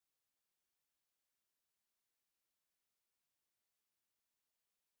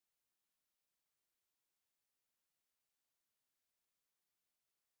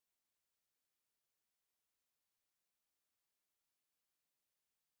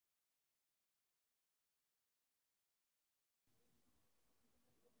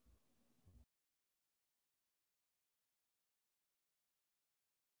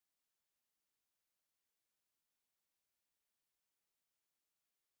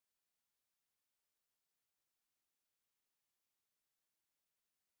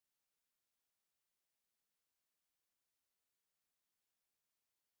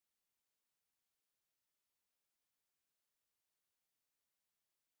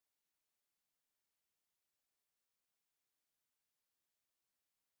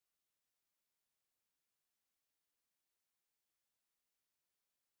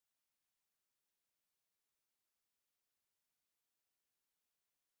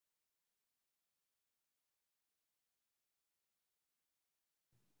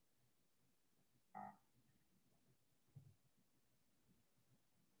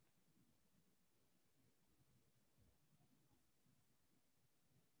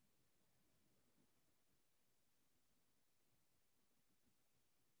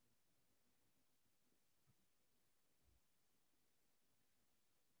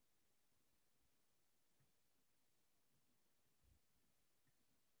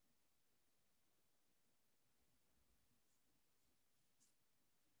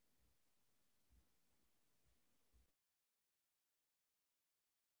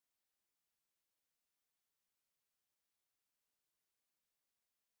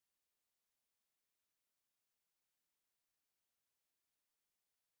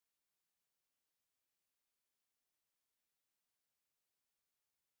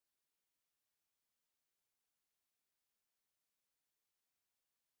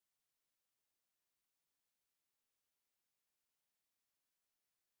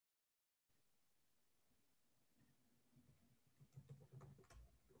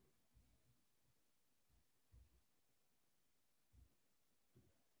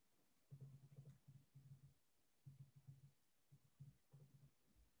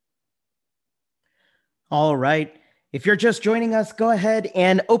All right. If you're just joining us, go ahead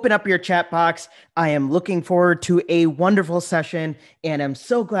and open up your chat box. I am looking forward to a wonderful session, and I'm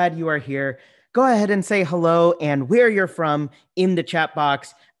so glad you are here. Go ahead and say hello and where you're from in the chat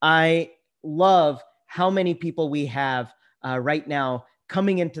box. I love how many people we have right now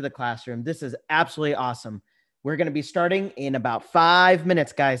coming into the classroom. This is absolutely awesome. We're going to be starting in about 5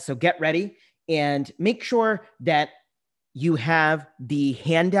 minutes, guys. So get ready and make sure that you have the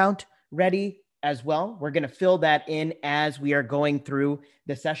handout ready as well. We're going to fill that in as we are going through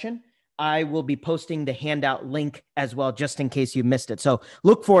the session. I will be posting the handout link as well, just in case you missed it. So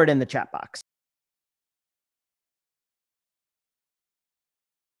look for it in the chat box.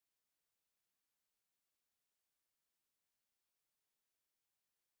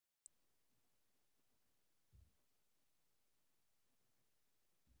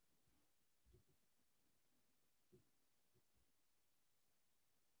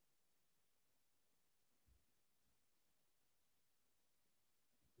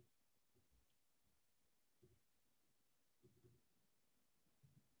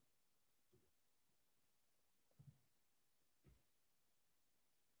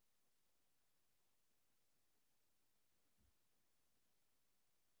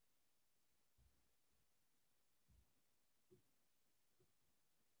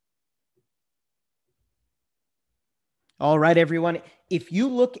 All right, everyone. If you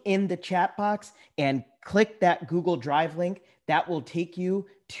look in the chat box and click that Google Drive link, that will take you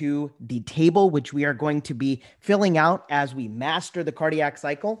to the table, which we are going to be filling out as we master the cardiac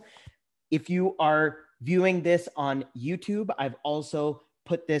cycle. If you are viewing this on YouTube, I've also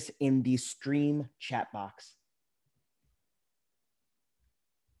put this in the stream chat box.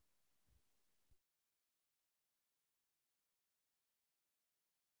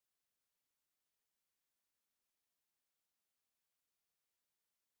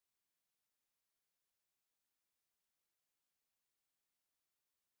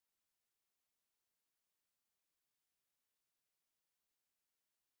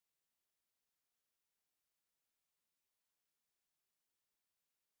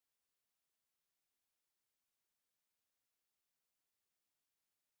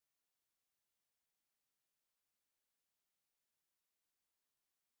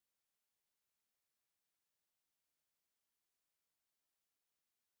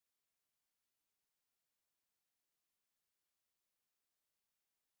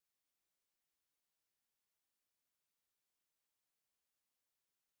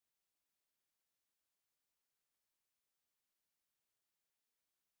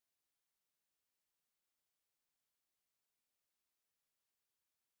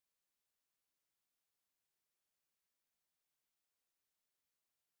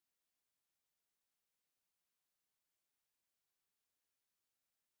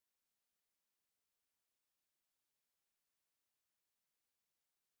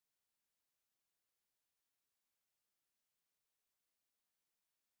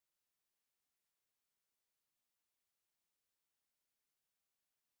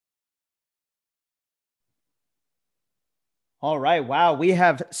 All right. Wow. We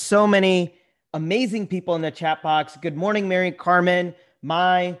have so many amazing people in the chat box. Good morning, Mary, Carmen,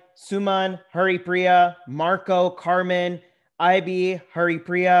 Mai, Suman, Haripriya, Marco, Carmen, Ibi,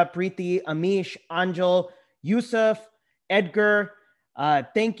 Haripriya, Preeti, Amish, Anjal, Yusuf, Edgar.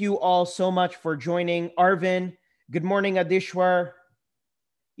 Thank you all so much for joining. Arvin, good morning, Adishwar.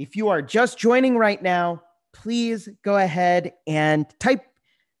 If you are just joining right now, please go ahead and type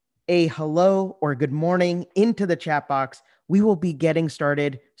a hello or good morning into the chat box. We will be getting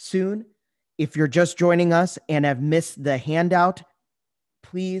started soon. If you're just joining us and have missed the handout,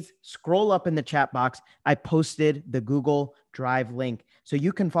 please scroll up in the chat box. I posted the Google Drive link so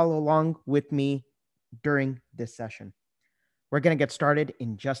you can follow along with me during this session. We're going to get started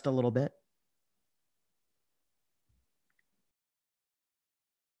in just a little bit.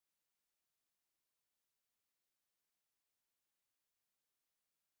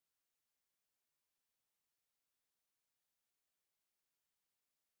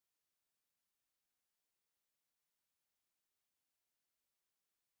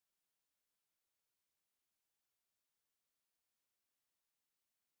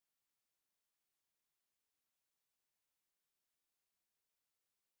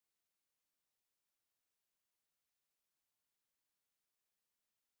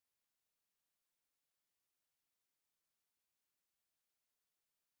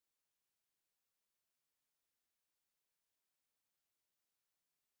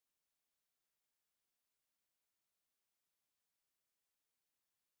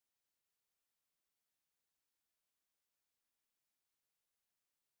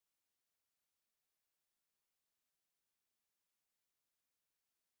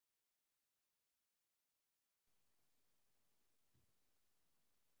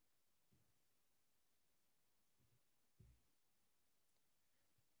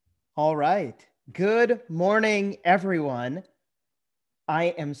 All right. Good morning, everyone. I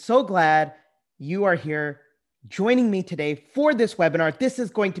am so glad you are here joining me today for this webinar. This is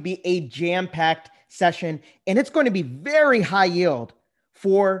going to be a jam-packed session, and it's going to be very high yield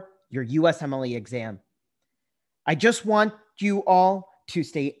for your USMLE exam. I just want you all to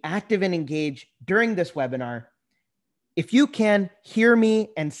stay active and engaged during this webinar. If you can hear me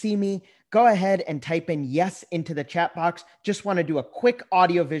and see me, go ahead and type in yes into the chat box. Just want to do a quick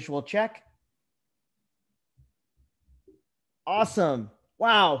audio visual check. Awesome.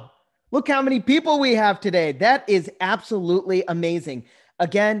 Wow. Look how many people we have today. That is absolutely amazing.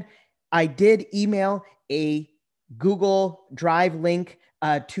 Again, I did email a Google Drive link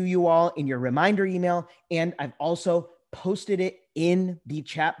to you all in your reminder email, and I've also posted it in the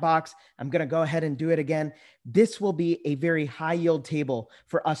chat box. I'm going to go ahead and do it again. This will be a very high yield table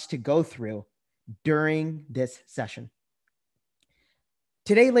for us to go through during this session.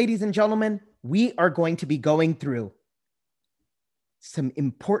 Today, ladies and gentlemen, we are going to be going through some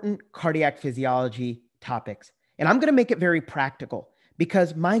important cardiac physiology topics. And I'm going to make it very practical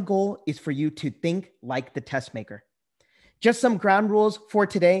because my goal is for you to think like the test maker. Just some ground rules for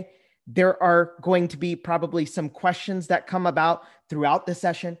today. There are going to be probably some questions that come about throughout the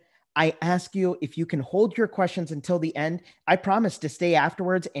session. I ask you if you can hold your questions until the end. I promise to stay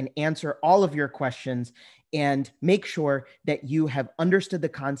afterwards and answer all of your questions and make sure that you have understood the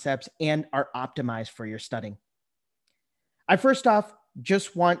concepts and are optimized for your studying. I first off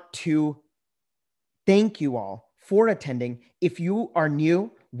just want to thank you all for attending. If you are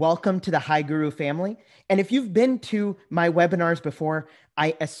new, welcome to the High Guru family. And if you've been to my webinars before,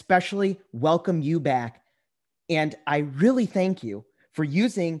 I especially welcome you back. And I really thank you for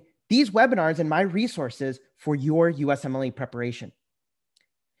using these webinars and my resources for your USMLE preparation.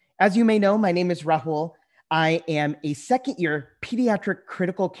 As you may know, my name is Rahul. I am a second-year pediatric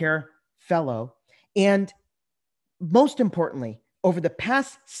critical care fellow. And most importantly, over the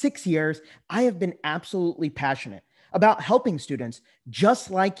past 6 years, I have been absolutely passionate about helping students just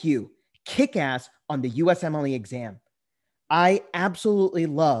like you kick ass on the USMLE exam. I absolutely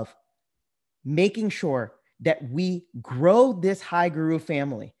love making sure that we grow this High Guru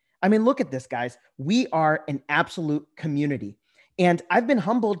family. I mean, look at this, guys. We are an absolute community. And I've been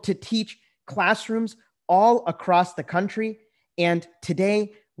humbled to teach classrooms all across the country. And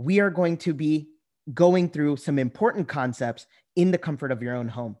today we are going to be going through some important concepts in the comfort of your own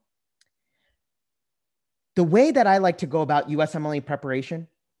home. The way that I like to go about USMLE preparation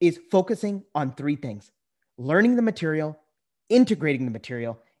is focusing on three things: learning the material, integrating the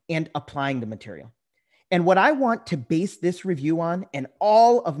material, and applying the material. And what I want to base this review on and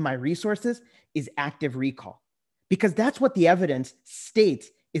all of my resources is active recall, because that's what the evidence states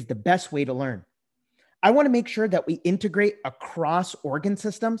is the best way to learn. I want to make sure that we integrate across organ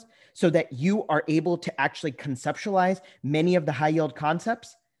systems so that you are able to actually conceptualize many of the high yield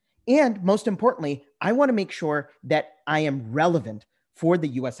concepts. And most importantly, I want to make sure that I am relevant for the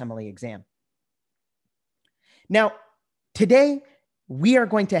USMLE exam. Now, today we are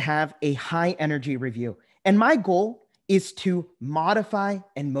going to have a high energy review. And my goal is to modify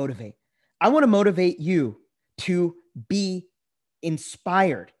and motivate. I want to motivate you to be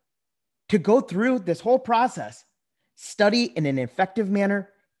inspired, to go through this whole process, study in an effective manner,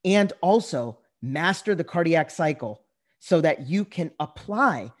 and also master the cardiac cycle so that you can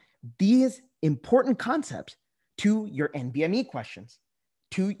apply these important concepts to your NBME questions,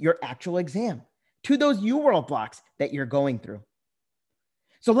 to your actual exam, to those UWorld blocks that you're going through.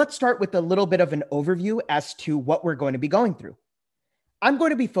 So let's start with a little bit of an overview as to what we're going to be going through. I'm going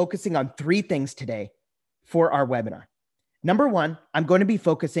to be focusing on three things today for our webinar. Number one, I'm going to be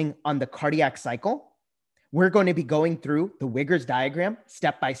focusing on the cardiac cycle. We're going to be going through the Wigger's diagram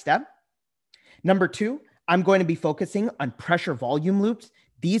step by step. Number two, I'm going to be focusing on pressure volume loops.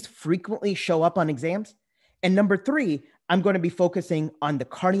 These frequently show up on exams. And number three, I'm going to be focusing on the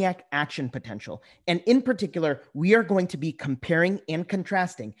cardiac action potential. And in particular, we are going to be comparing and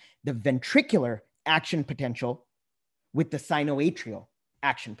contrasting the ventricular action potential with the sinoatrial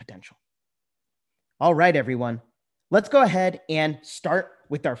action potential. All right, everyone. Let's go ahead and start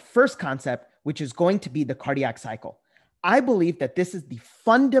with our first concept, which is going to be the cardiac cycle. I believe that this is the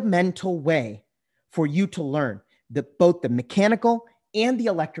fundamental way for you to learn both the mechanical and the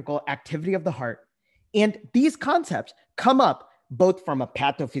electrical activity of the heart. And these concepts come up both from a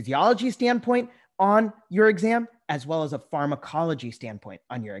pathophysiology standpoint on your exam, as well as a pharmacology standpoint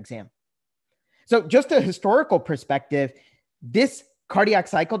on your exam. So just a historical perspective, this cardiac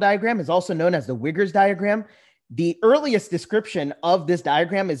cycle diagram is also known as the Wigger's diagram. The earliest description of this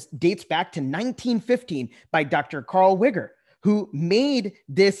diagram dates back to 1915 by Dr. Carl Wigger, who made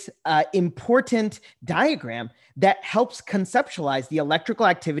this important diagram that helps conceptualize the electrical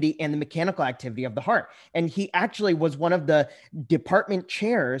activity and the mechanical activity of the heart. And he actually was one of the department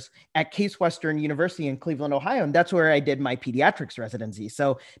chairs at Case Western University in Cleveland, Ohio. And that's where I did my pediatrics residency.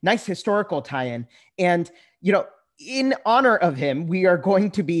 So nice historical tie-in. And, you know, in honor of him, we are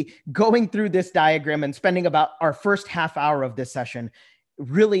going to be going through this diagram and spending about our first half hour of this session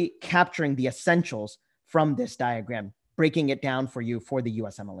really capturing the essentials from this diagram, breaking it down for you for the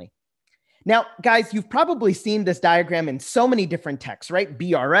USMLE. Now, guys, you've probably seen this diagram in so many different texts, right?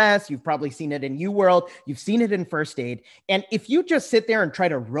 BRS, you've probably seen it in UWorld, you've seen it in first aid. And if you just sit there and try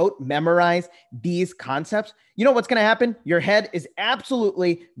to rote memorize these concepts, you know what's going to happen? Your head is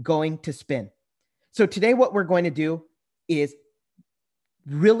absolutely going to spin. So today, what we're going to do is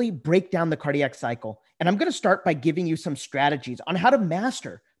really break down the cardiac cycle. And I'm going to start by giving you some strategies on how to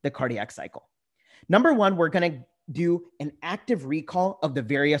master the cardiac cycle. Number one, we're going to do an active recall of the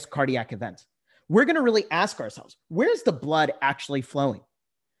various cardiac events. We're going to really ask ourselves, where's the blood actually flowing?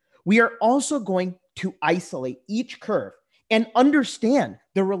 We are also going to isolate each curve and understand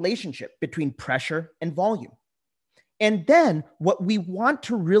the relationship between pressure and volume. And then what we want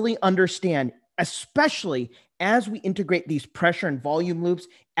to really understand, especially as we integrate these pressure and volume loops,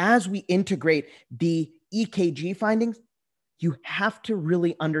 as we integrate the EKG findings, you have to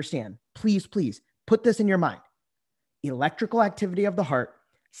really understand, please put this in your mind. Electrical activity of the heart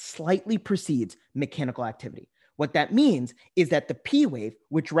slightly precedes mechanical activity. What that means is that the P wave,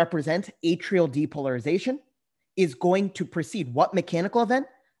 which represents atrial depolarization, is going to precede what mechanical event?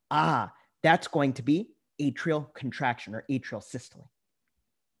 That's going to be atrial contraction or atrial systole.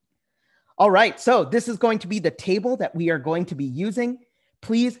 All right, so this is going to be the table that we are going to be using.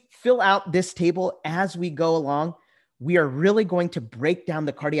 Please fill out this table as we go along. We are really going to break down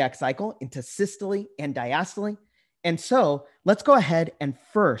the cardiac cycle into systole and diastole. And so let's go ahead and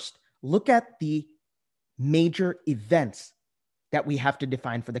first look at the major events that we have to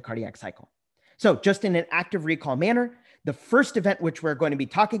define for the cardiac cycle. So just in an active recall manner, the first event which we're going to be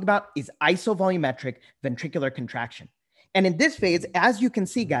talking about is isovolumetric ventricular contraction. And in this phase, as you can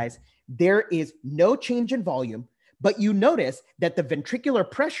see, guys, there is no change in volume, but you notice that the ventricular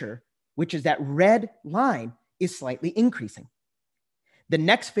pressure, which is that red line, is slightly increasing. The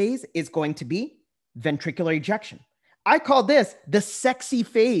next phase is going to be ventricular ejection. I call this the sexy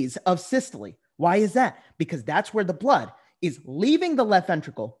phase of systole. Why is that? Because that's where the blood is leaving the left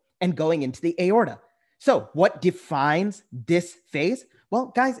ventricle and going into the aorta. So what defines this phase?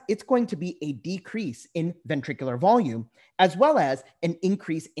 Well, guys, it's going to be a decrease in ventricular volume, as well as an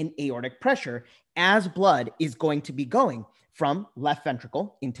increase in aortic pressure as blood is going to be going from left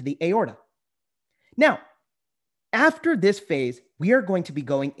ventricle into the aorta. Now, after this phase, we are going to be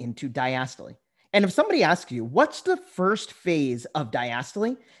going into diastole. And if somebody asks you, what's the first phase of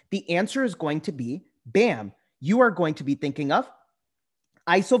diastole? The answer is going to be, bam, you are going to be thinking of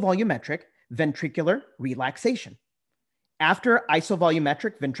isovolumetric ventricular relaxation. After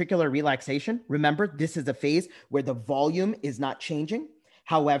isovolumetric ventricular relaxation, remember, this is a phase where the volume is not changing.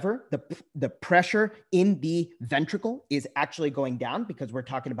 However, the pressure in the ventricle is actually going down because we're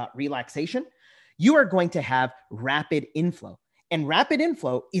talking about relaxation. You are going to have rapid inflow. And rapid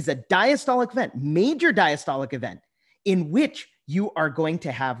inflow is a diastolic event, major diastolic event, in which you are going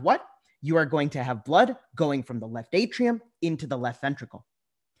to have what? You are going to have blood going from the left atrium into the left ventricle.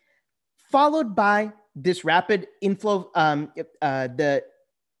 Followed by this rapid inflow, the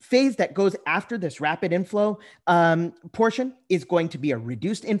phase that goes after this rapid inflow portion is going to be a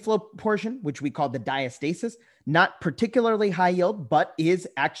reduced inflow portion, which we call the diastasis. Not particularly high yield, but is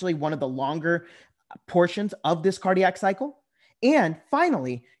actually one of the longer portions of this cardiac cycle. And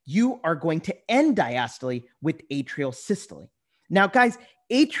finally, you are going to end diastole with atrial systole. Now, guys,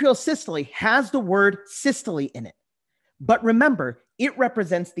 atrial systole has the word systole in it. But remember, it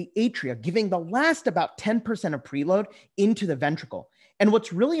represents the atria, giving the last about 10% of preload into the ventricle. And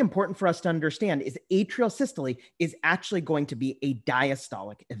what's really important for us to understand is atrial systole is actually going to be a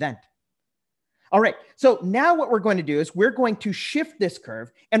diastolic event. All right, so now what we're going to do is we're going to shift this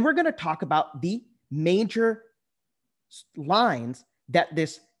curve and we're going to talk about the major lines that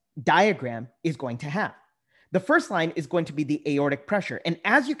this diagram is going to have. The first line is going to be the aortic pressure. And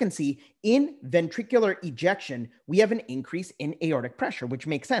as you can see, in ventricular ejection, we have an increase in aortic pressure, which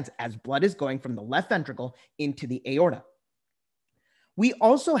makes sense as blood is going from the left ventricle into the aorta. We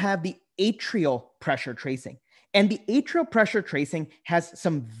also have the atrial pressure tracing. And the atrial pressure tracing has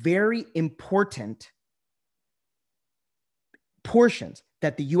some very important portions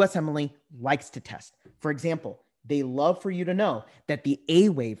that the USMLE likes to test. For example, they love for you to know that the A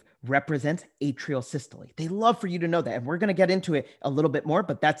wave represents atrial systole. They love for you to know that. And we're going to get into it a little bit more,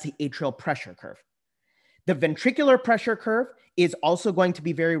 but that's the atrial pressure curve. The ventricular pressure curve is also going to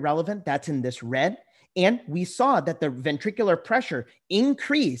be very relevant. That's in this red. And we saw that the ventricular pressure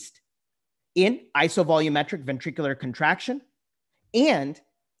increased in isovolumetric ventricular contraction, and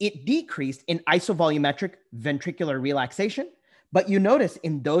it decreased in isovolumetric ventricular relaxation. But you notice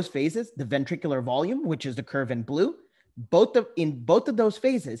in those phases, the ventricular volume, which is the curve in blue, in both of those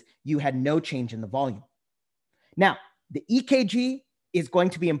phases, you had no change in the volume. Now, the EKG is going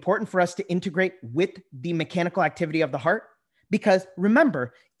to be important for us to integrate with the mechanical activity of the heart, because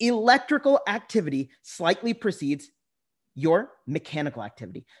remember, electrical activity slightly precedes your mechanical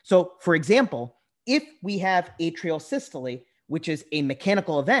activity. So for example, if we have atrial systole, which is a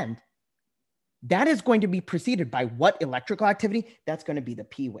mechanical event, that is going to be preceded by what electrical activity? That's going to be the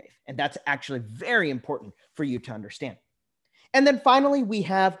P wave. And that's actually very important for you to understand. And then finally, we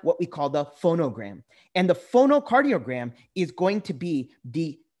have what we call the phonogram. And the phonocardiogram is going to be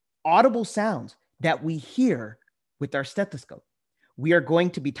the audible sounds that we hear with our stethoscope. We are going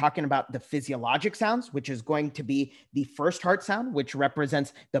to be talking about the physiologic sounds, which is going to be the first heart sound, which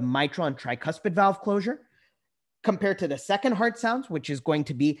represents the mitral and tricuspid valve closure, compared to the second heart sounds, which is going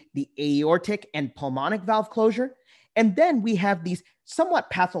to be the aortic and pulmonic valve closure. And then we have these somewhat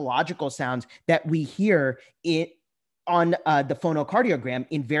pathological sounds that we hear on the phonocardiogram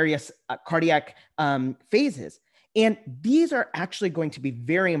in various cardiac phases. And these are actually going to be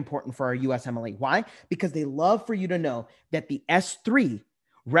very important for our USMLE. Why? Because they love for you to know that the S3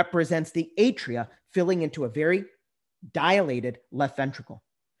 represents the atria filling into a very dilated left ventricle,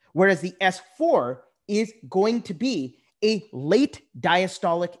 whereas the S4 is going to be a late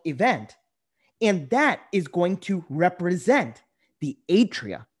diastolic event. And that is going to represent the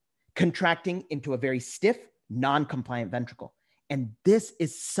atria contracting into a very stiff, non-compliant ventricle. And this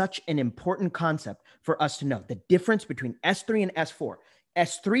is such an important concept for us to know, the difference between S3 and S4.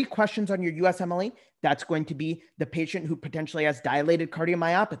 S3 questions on your USMLE, that's going to be the patient who potentially has dilated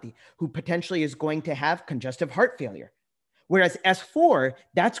cardiomyopathy, who potentially is going to have congestive heart failure. Whereas S4,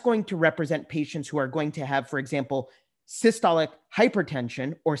 that's going to represent patients who are going to have, for example, systolic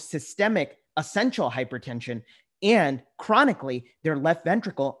hypertension or systemic essential hypertension, and chronically, their left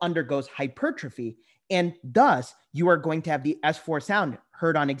ventricle undergoes hypertrophy. And thus, you are going to have the S4 sound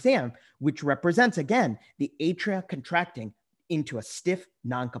heard on exam, which represents, again, the atria contracting into a stiff,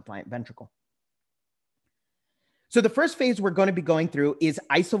 non-compliant ventricle. So the first phase we're going to be going through is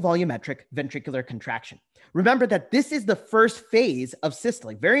isovolumetric ventricular contraction. Remember that this is the first phase of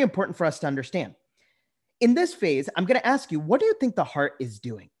systole. Very important for us to understand. In this phase, I'm going to ask you, what do you think the heart is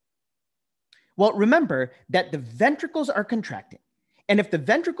doing? Well, remember that the ventricles are contracting. And if the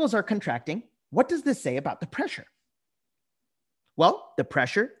ventricles are contracting, what does this say about the pressure? Well, the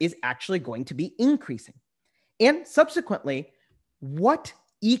pressure is actually going to be increasing. And subsequently, what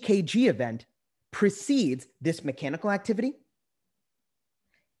EKG event precedes this mechanical activity?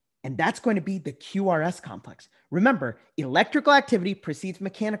 And that's going to be the QRS complex. Remember, electrical activity precedes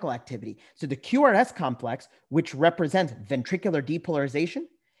mechanical activity. So the QRS complex, which represents ventricular depolarization,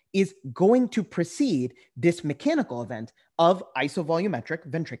 is going to precede this mechanical event of isovolumetric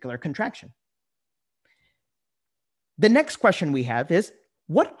ventricular contraction. The next question we have is,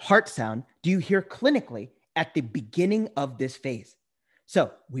 what heart sound do you hear clinically at the beginning of this phase?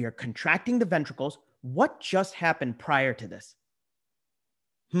 So we are contracting the ventricles. What just happened prior to this?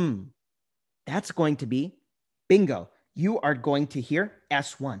 That's going to be, bingo, you are going to hear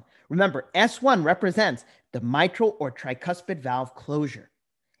S1. Remember, S1 represents the mitral or tricuspid valve closure.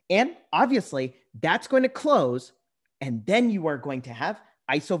 And obviously, that's going to close, and then you are going to have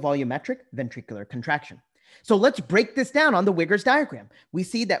isovolumetric ventricular contraction. So let's break this down on the Wigger's diagram. We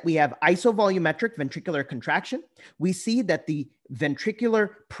see that we have isovolumetric ventricular contraction. We see that the ventricular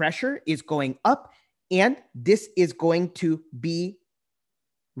pressure is going up, and this is going to be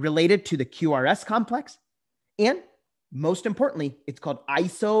related to the QRS complex. And most importantly, it's called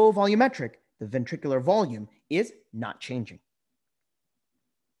isovolumetric. The ventricular volume is not changing.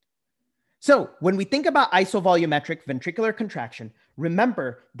 So when we think about isovolumetric ventricular contraction,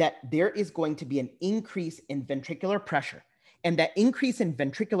 remember that there is going to be an increase in ventricular pressure. And that increase in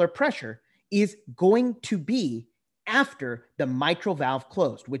ventricular pressure is going to be after the mitral valve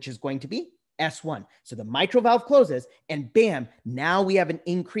closed, which is going to be S1. So the mitral valve closes and bam, now we have an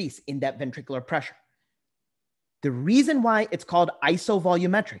increase in that ventricular pressure. The reason why it's called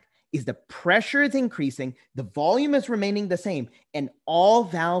isovolumetric is the pressure is increasing, the volume is remaining the same, and all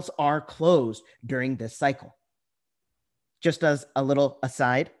valves are closed during this cycle. Just as a little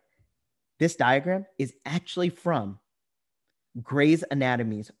aside, This diagram is actually from Gray's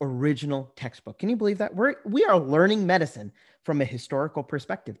Anatomy's original textbook. Can you believe that? We are learning medicine from a historical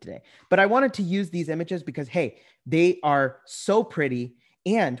perspective today. But I wanted to use these images because, hey, they are so pretty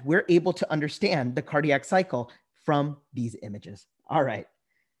and we're able to understand the cardiac cycle from these images. All right.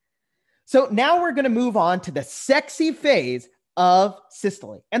 So now we're going to move on to the sexy phase of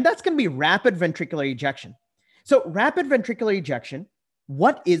systole, and that's going to be rapid ventricular ejection. So rapid ventricular ejection,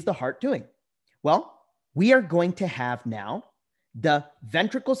 what is the heart doing? Well, we are going to have now the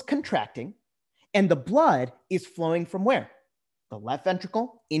ventricles contracting and the blood is flowing from where? The left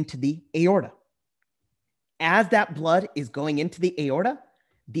ventricle into the aorta. As that blood is going into the aorta,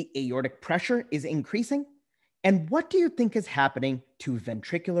 the aortic pressure is increasing. And what do you think is happening to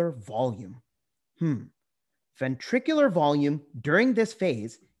ventricular volume? Ventricular volume during this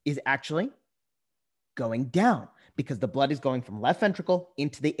phase is actually going down because the blood is going from left ventricle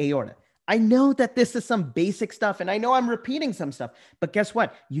into the aorta. I know that this is some basic stuff and I know I'm repeating some stuff, but guess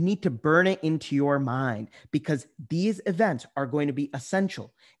what? You need to burn it into your mind because these events are going to be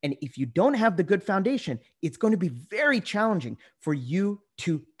essential. And if you don't have the good foundation, it's going to be very challenging for you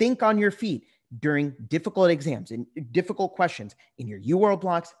to think on your feet during difficult exams and difficult questions in your UWorld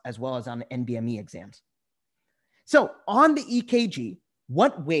blocks, as well as on the NBME exams. So on the EKG,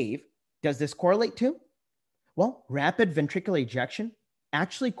 what wave does this correlate to? Well, rapid ventricular ejection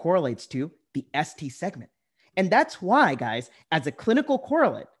actually correlates to the ST segment. And that's why, guys, as a clinical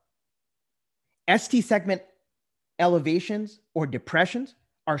correlate, ST segment elevations or depressions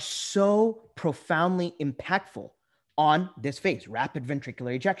are so profoundly impactful on this phase, rapid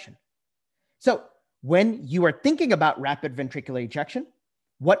ventricular ejection. So when you are thinking about rapid ventricular ejection,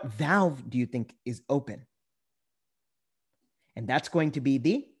 what valve do you think is open? And that's going to be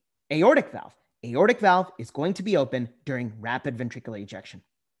the aortic valve. Aortic valve is going to be open during rapid ventricular ejection.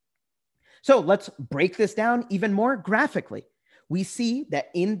 So let's break this down even more graphically. We see that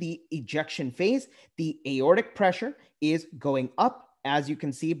in the ejection phase, the aortic pressure is going up, as you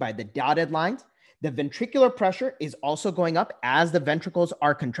can see by the dotted lines. The ventricular pressure is also going up as the ventricles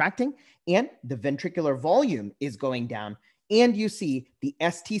are contracting, and the ventricular volume is going down. And you see the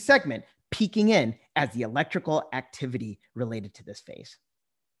ST segment peaking in as the electrical activity related to this phase.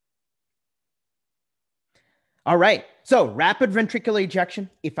 All right, so rapid ventricular ejection,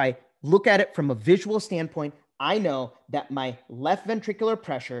 if I look at it from a visual standpoint, I know that my left ventricular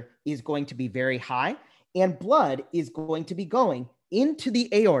pressure is going to be very high and blood is going to be going into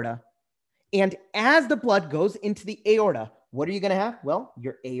the aorta. And as the blood goes into the aorta, what are you going to have? Well,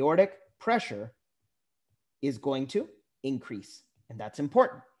 your aortic pressure is going to increase, and that's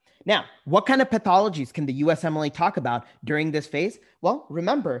important. Now, what kind of pathologies can the USMLE talk about during this phase? Well,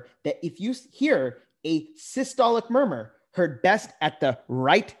 remember that if you hear a systolic murmur heard best at the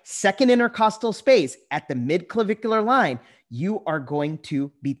right second intercostal space at the midclavicular line, you are going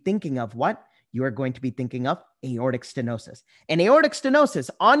to be thinking of what? You are going to be thinking of aortic stenosis. And aortic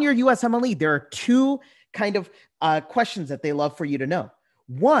stenosis, on your USMLE, there are two kind of questions that they love for you to know.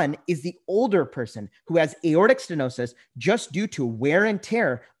 One is the older person who has aortic stenosis just due to wear and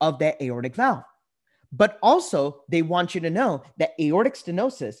tear of that aortic valve. But also, they want you to know that aortic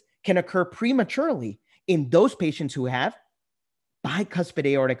stenosis can occur prematurely in those patients who have bicuspid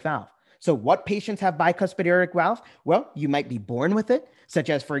aortic valve. So what patients have bicuspid aortic valve? Well, you might be born with it,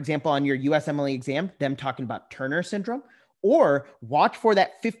 such as, for example, on your USMLE exam, them talking about Turner syndrome, or watch for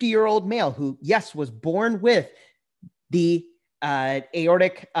that 50-year-old male who, yes, was born with the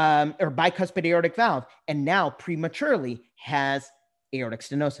aortic or bicuspid aortic valve and now prematurely has aortic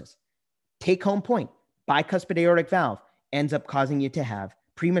stenosis. Take home point, bicuspid aortic valve ends up causing you to have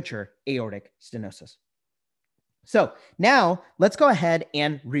premature aortic stenosis. So now let's go ahead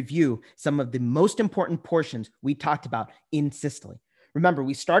and review some of the most important portions we talked about in systole. Remember,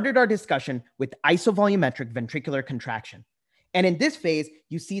 we started our discussion with isovolumetric ventricular contraction. And in this phase,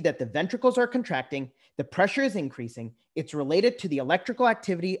 you see that the ventricles are contracting, the pressure is increasing, it's related to the electrical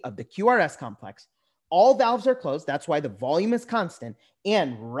activity of the QRS complex. All valves are closed, that's why the volume is constant.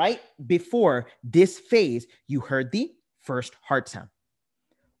 And right before this phase, you heard the first heart sound.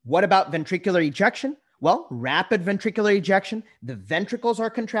 What about ventricular ejection? Well, rapid ventricular ejection, the ventricles are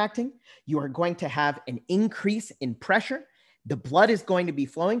contracting. You are going to have an increase in pressure. The blood is going to be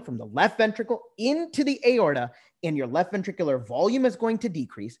flowing from the left ventricle into the aorta, and your left ventricular volume is going to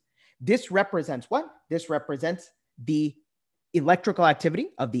decrease. This represents what? This represents the electrical activity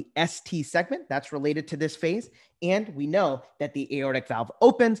of the ST segment that's related to this phase. And we know that the aortic valve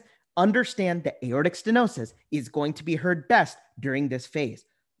opens. Understand that aortic stenosis is going to be heard best during this phase.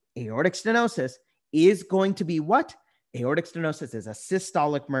 Aortic stenosis is going to be what? Aortic stenosis is a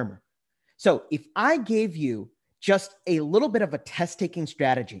systolic murmur. So if I gave you just a little bit of a test taking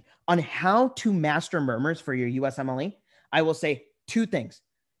strategy on how to master murmurs for your USMLE, I will say two things.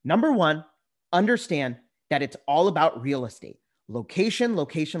 Number one, understand that it's all about real estate. Location,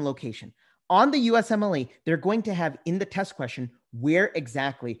 location, location. On the USMLE, they're going to have in the test question where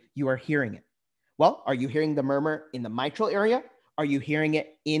exactly you are hearing it. Well, are you hearing the murmur in the mitral area? Are you hearing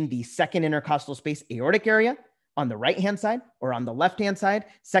it in the second intercostal space aortic area on the right-hand side, or on the left-hand side,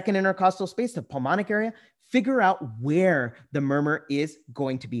 second intercostal space, the pulmonic area? Figure out where the murmur is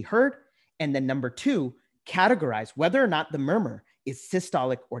going to be heard. And then number two, categorize whether or not the murmur is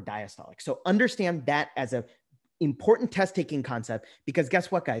systolic or diastolic. So understand that as an important test taking concept, because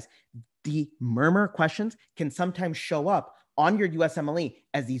guess what, guys? The murmur questions can sometimes show up on your USMLE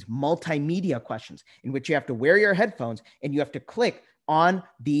as these multimedia questions in which you have to wear your headphones and you have to click on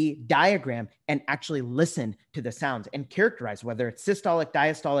the diagram and actually listen to the sounds and characterize whether it's systolic,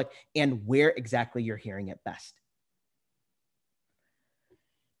 diastolic, and where exactly you're hearing it best.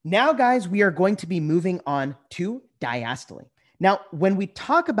 Now, guys, we are going to be moving on to diastole. Now, when we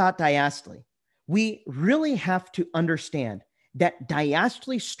talk about diastole, we really have to understand that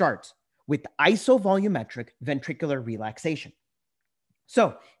diastole starts with isovolumetric ventricular relaxation.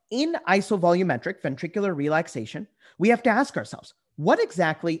 So in isovolumetric ventricular relaxation, we have to ask ourselves, what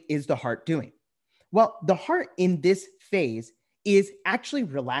exactly is the heart doing? Well, the heart in this phase is actually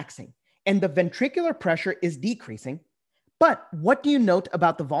relaxing and the ventricular pressure is decreasing. But what do you note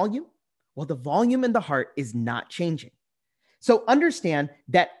about the volume? Well, the volume in the heart is not changing. So understand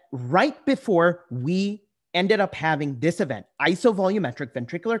that right before we ended up having this event, isovolumetric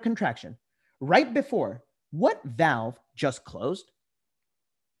ventricular contraction, right before, what valve just closed?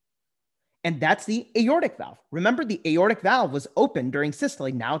 And that's the aortic valve. Remember, the aortic valve was open during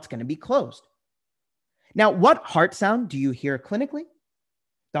systole. Now it's going to be closed. Now, what heart sound do you hear clinically?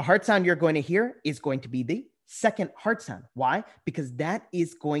 The heart sound you're going to hear is going to be the second heart sound. Why? Because that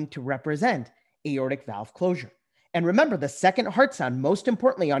is going to represent aortic valve closure. And remember, the second heart sound, most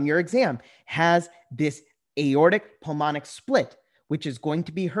importantly on your exam, has this aortic pulmonic split, which is going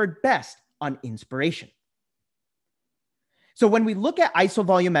to be heard best on inspiration. So when we look at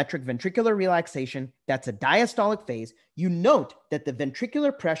isovolumetric ventricular relaxation, that's a diastolic phase, you note that the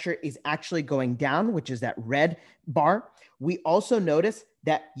ventricular pressure is actually going down, which is that red bar. We also notice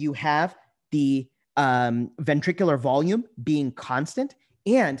that you have the ventricular volume being constant.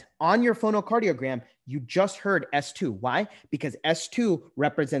 And on your phonocardiogram, you just heard S2. Why? Because S2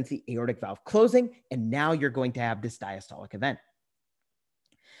 represents the aortic valve closing, and now you're going to have this diastolic event.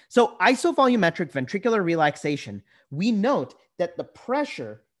 So isovolumetric ventricular relaxation, we note that the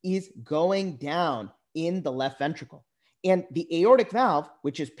pressure is going down in the left ventricle. And the aortic valve,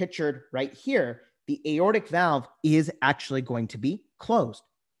 which is pictured right here, the aortic valve is actually going to be closed.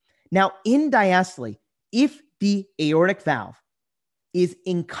 Now, in diastole, if the aortic valve is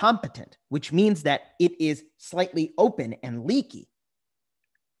incompetent, which means that it is slightly open and leaky,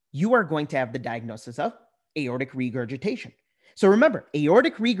 you are going to have the diagnosis of aortic regurgitation. So remember,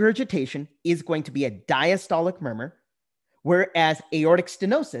 aortic regurgitation is going to be a diastolic murmur, whereas aortic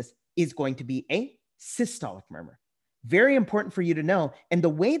stenosis is going to be a systolic murmur. Very important for you to know. And the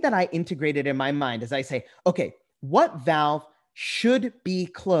way that I integrate it in my mind is I say, okay, what valve should be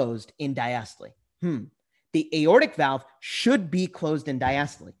closed in diastole? The aortic valve should be closed in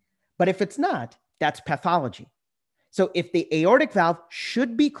diastole. But if it's not, that's pathology. So if the aortic valve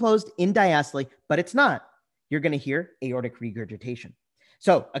should be closed in diastole, but it's not, you're going to hear aortic regurgitation.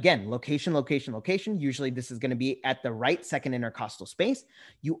 So again, location, location, location. Usually this is going to be at the right second intercostal space.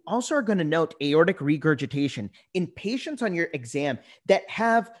 You also are going to note aortic regurgitation in patients on your exam that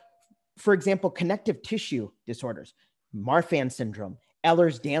have, for example, connective tissue disorders, Marfan syndrome,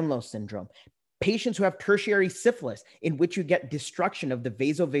 Ehlers-Danlos syndrome, patients who have tertiary syphilis, in which you get destruction of the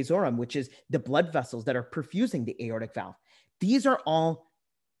vasa vasorum, which is the blood vessels that are perfusing the aortic valve. These are all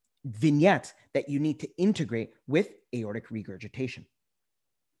vignettes that you need to integrate with aortic regurgitation.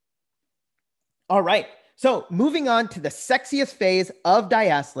 All right, so moving on to the sexiest phase of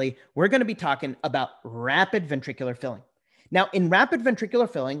diastole, we're going to be talking about rapid ventricular filling. Now, in rapid ventricular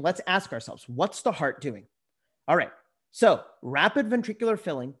filling, let's ask ourselves, what's the heart doing? All right, so rapid ventricular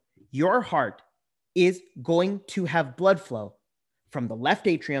filling, your heart is going to have blood flow from the left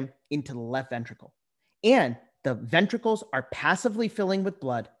atrium into the left ventricle. And the ventricles are passively filling with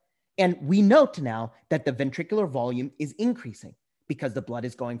blood. And we note now that the ventricular volume is increasing because the blood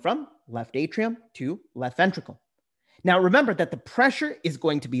is going from left atrium to left ventricle. Now, remember that the pressure is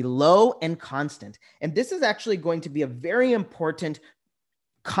going to be low and constant. And this is actually going to be a very important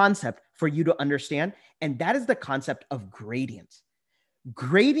concept for you to understand. And that is the concept of gradients.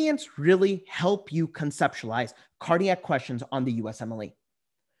 gradients really help you conceptualize cardiac questions on the USMLE.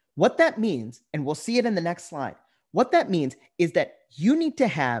 What that means, and we'll see it in the next slide, what that means is that you need to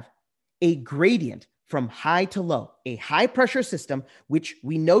have a gradient from high to low, a high pressure system, which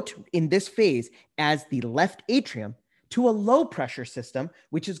we note in this phase as the left atrium, to a low pressure system,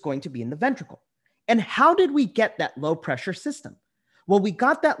 which is going to be in the ventricle. And how did we get that low pressure system? Well, we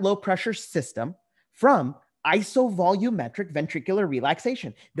got that low pressure system from isovolumetric ventricular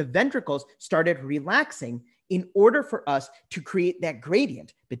relaxation. The ventricles started relaxing in order for us to create that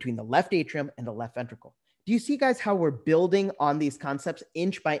gradient between the left atrium and the left ventricle. Do you see, guys, how we're building on these concepts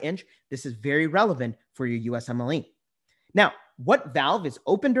inch by inch? This is very relevant for your USMLE. Now, what valve is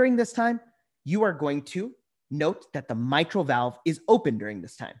open during this time? You are going to note that the mitral valve is open during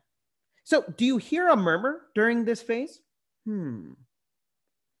this time. So do you hear a murmur during this phase? And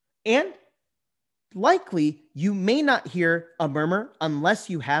likely, you may not hear a murmur unless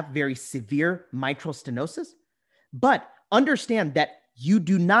you have very severe mitral stenosis. But understand that you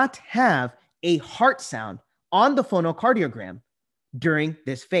do not have a heart sound on the phonocardiogram during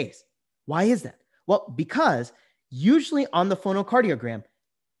this phase. Why is that? Well, because usually on the phonocardiogram,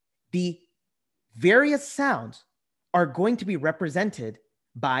 the various sounds are going to be represented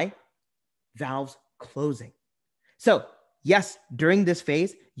by valves closing. So yes, during this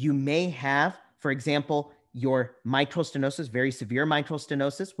phase, you may have, for example, your mitral stenosis, very severe mitral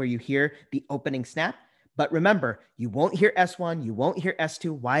stenosis, where you hear the opening snap. But remember, you won't hear S1, you won't hear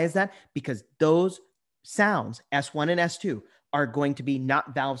S2. Why is that? Because those sounds, S1 and S2, are going to be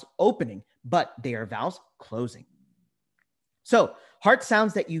not valves opening, but they are valves closing. So heart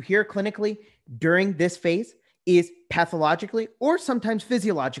sounds that you hear clinically during this phase is pathologically or sometimes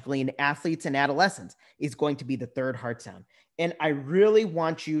physiologically in athletes and adolescents is going to be the third heart sound. And I really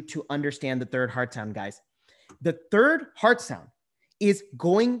want you to understand the third heart sound, guys. The third heart sound is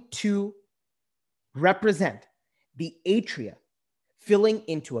going to represent the atria filling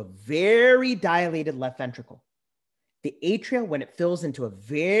into a very dilated left ventricle. The atria, when it fills into a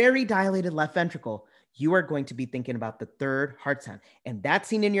very dilated left ventricle, you are going to be thinking about the third heart sound. And that's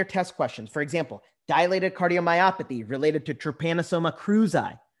seen in your test questions. For example, dilated cardiomyopathy related to trypanosoma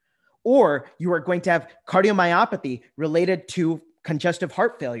cruzi. Or you are going to have cardiomyopathy related to congestive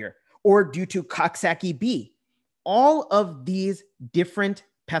heart failure or due to Coxsackie B. All of these different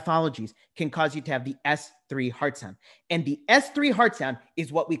pathologies can cause you to have the S3 heart sound. And the S3 heart sound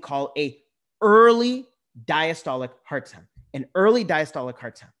is what we call an early diastolic heart sound, an early diastolic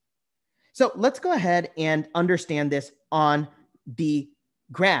heart sound. So let's go ahead and understand this on the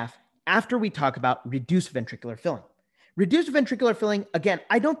graph after we talk about reduced ventricular filling. Reduced ventricular filling, again,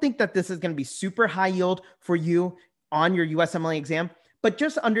 I don't think that this is going to be super high yield for you on your USMLE exam, but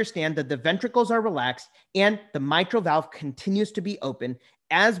just understand that the ventricles are relaxed and the mitral valve continues to be open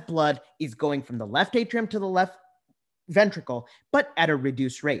as blood is going from the left atrium to the left ventricle, but at a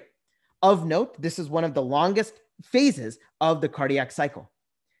reduced rate. Of note, this is one of the longest phases of the cardiac cycle.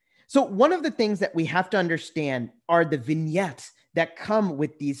 So one of the things that we have to understand are the vignettes that come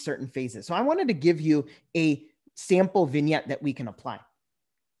with these certain phases. So I wanted to give you a sample vignette that we can apply.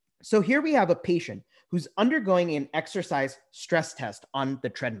 So here we have a patient who's undergoing an exercise stress test on the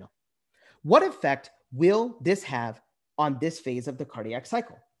treadmill. What effect will this have on this phase of the cardiac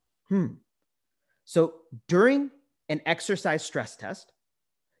cycle? So during an exercise stress test,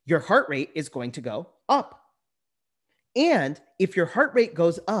 your heart rate is going to go up. And if your heart rate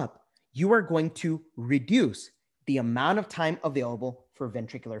goes up, you are going to reduce the amount of time available for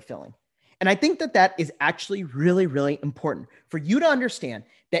ventricular filling. And I think that that is actually really, really important for you to understand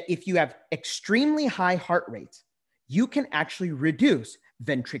that if you have extremely high heart rates, you can actually reduce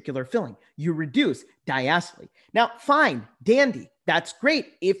ventricular filling. You reduce diastole. Now, fine, dandy. That's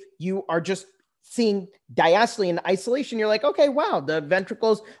great. If you are just seeing diastole in isolation, you're like, okay, wow, the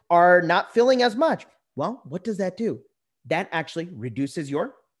ventricles are not filling as much. Well, what does that do? That actually reduces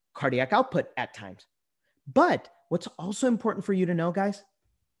your cardiac output at times. But what's also important for you to know, guys,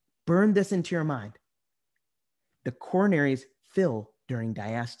 burn this into your mind. The coronaries fill during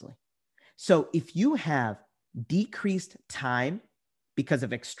diastole. So if you have decreased time because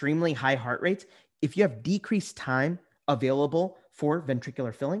of extremely high heart rates, if you have decreased time available for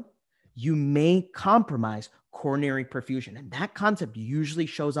ventricular filling, you may compromise coronary perfusion. And that concept usually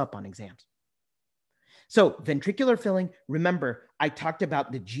shows up on exams. So ventricular filling, remember, I talked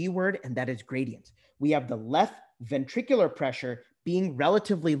about the G word, and that is gradients. We have the left ventricular pressure being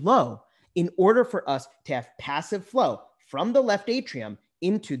relatively low in order for us to have passive flow from the left atrium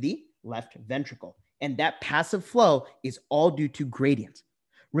into the left ventricle. And that passive flow is all due to gradients.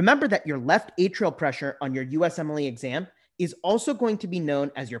 Remember that your left atrial pressure on your USMLE exam is also going to be known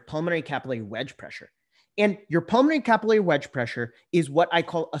as your pulmonary capillary wedge pressure. And your pulmonary capillary wedge pressure is what I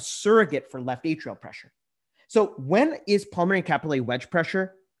call a surrogate for left atrial pressure. So when is pulmonary capillary wedge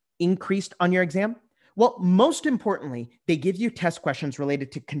pressure increased on your exam? Well, most importantly, they give you test questions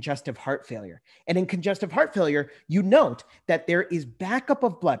related to congestive heart failure. And in congestive heart failure, you note that there is backup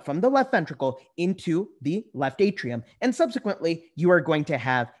of blood from the left ventricle into the left atrium. And subsequently, you are going to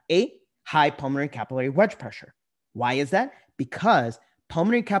have a high pulmonary capillary wedge pressure. Why is that? Because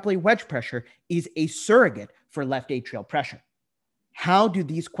pulmonary capillary wedge pressure is a surrogate for left atrial pressure. How do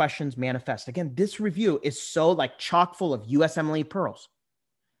these questions manifest? Again, this review is so like chock full of USMLE pearls.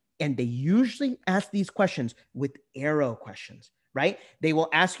 And they usually ask these questions with arrow questions, right? They will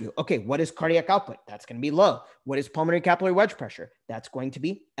ask you, okay, what is cardiac output? That's going to be low. What is pulmonary capillary wedge pressure? That's going to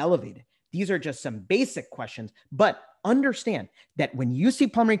be elevated. These are just some basic questions, but understand that when you see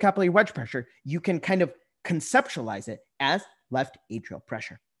pulmonary capillary wedge pressure, you can kind of conceptualize it as left atrial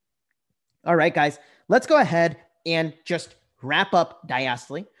pressure. All right, guys, let's go ahead and just wrap up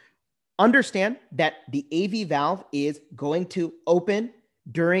diastole. Understand that the AV valve is going to open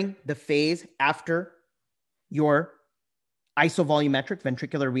during the phase after your isovolumetric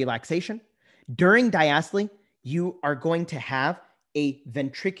ventricular relaxation. During diastole, you are going to have a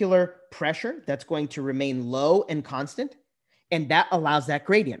ventricular pressure that's going to remain low and constant, and that allows that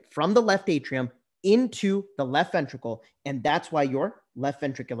gradient from the left atrium into the left ventricle, and that's why your left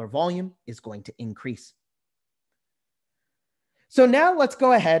ventricular volume is going to increase. So now let's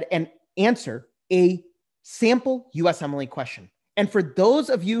go ahead and answer a sample USMLE question. And for those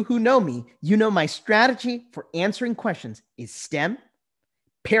of you who know me, you know my strategy for answering questions is STEM,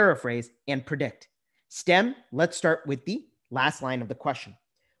 paraphrase, and predict. STEM, let's start with the last line of the question.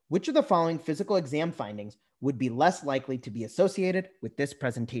 Which of the following physical exam findings would be less likely to be associated with this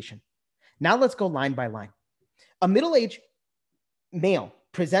presentation? Now let's go line by line. A middle-aged male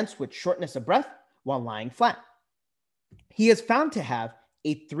presents with shortness of breath while lying flat. He is found to have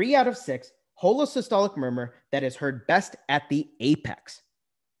a 3 out of 6 holosystolic murmur that is heard best at the apex.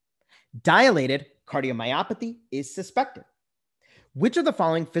 Dilated cardiomyopathy is suspected. Which of the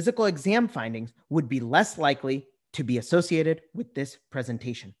following physical exam findings would be less likely to be associated with this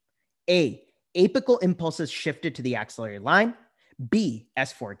presentation? A, apical impulses shifted to the axillary line. B,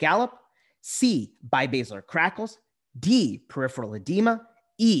 S4 gallop. C, bibasilar crackles. D, peripheral edema.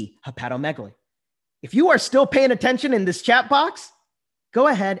 E, hepatomegaly. If you are still paying attention in this chat box, go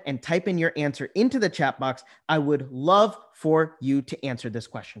ahead and type in your answer into the chat box. I would love for you to answer this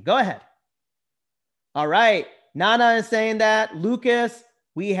question. Go ahead. All right. Nana is saying that. Lucas,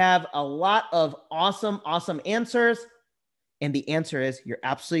 we have a lot of awesome answers. And the answer is, you're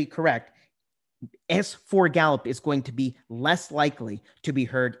absolutely correct. S4 gallop is going to be less likely to be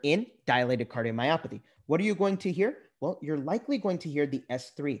heard in dilated cardiomyopathy. What are you going to hear? Well, you're likely going to hear the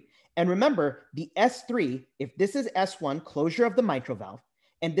S3. And remember, the S3, if this is S1, closure of the mitral valve,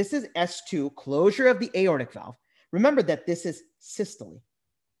 and this is S2, closure of the aortic valve, remember that this is systole.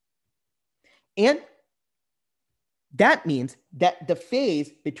 And that means that the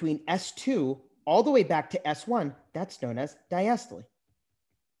phase between S2 all the way back to S1, that's known as diastole.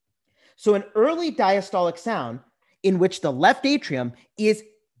 So an early diastolic sound in which the left atrium is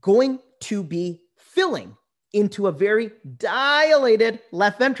going to be filling into a very dilated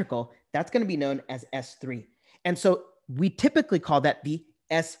left ventricle, that's going to be known as S3. And so we typically call that the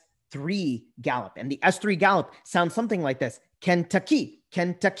S3 gallop. And the S3 gallop sounds something like this: Kentucky,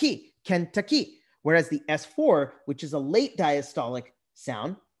 Kentucky, Kentucky. Whereas the S4, which is a late diastolic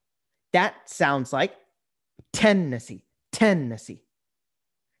sound, that sounds like Tennessee, Tennessee.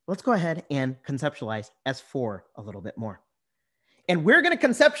 Let's go ahead and conceptualize S4 a little bit more. And we're going to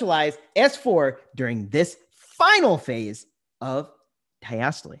conceptualize S4 during this final phase of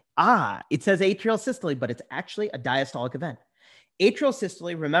diastole. It says atrial systole, but it's actually a diastolic event. Atrial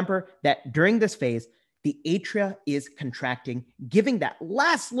systole, remember that during this phase, the atria is contracting, giving that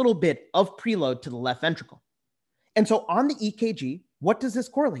last little bit of preload to the left ventricle. And so on the EKG, what does this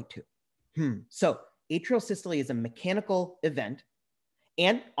correlate to? So atrial systole is a mechanical event.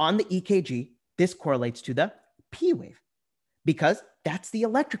 And on the EKG, this correlates to the P wave because that's the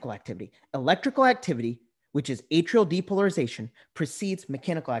electrical activity. Electrical activity, which is atrial depolarization, precedes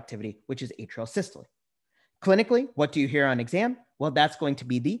mechanical activity, which is atrial systole. Clinically, what do you hear on exam? Well, that's going to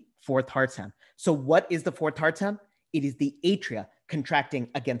be the fourth heart sound. So what is the fourth heart sound? It is the atria contracting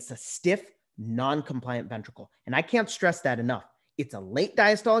against a stiff, non-compliant ventricle. And I can't stress that enough. It's a late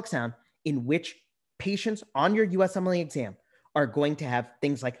diastolic sound in which patients on your USMLE exam are going to have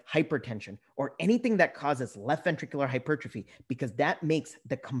things like hypertension or anything that causes left ventricular hypertrophy, because that makes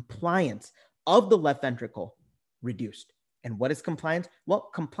the compliance of the left ventricle reduced. And what is compliance? Well,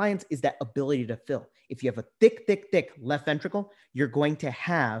 compliance is that ability to fill. If you have a thick left ventricle, you're going to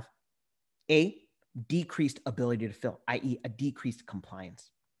have a decreased ability to fill, i.e. a decreased compliance.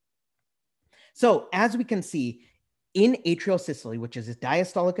 So as we can see, in atrial systole, which is a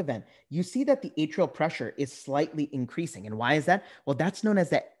diastolic event, you see that the atrial pressure is slightly increasing. And why is that? Well, that's known as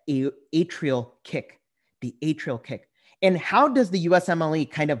the atrial kick, the atrial kick. And how does the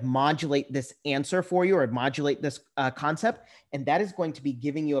USMLE kind of modulate this answer for you or modulate this concept? And that is going to be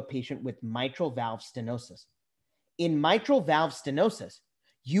giving you a patient with mitral valve stenosis. In mitral valve stenosis,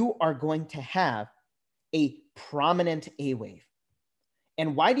 you are going to have a prominent A wave.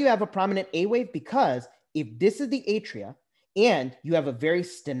 And why do you have a prominent A wave? Because if this is the atria and you have a very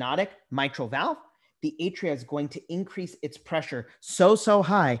stenotic mitral valve, the atria is going to increase its pressure so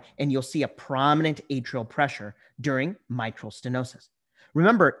high, and you'll see a prominent atrial pressure during mitral stenosis.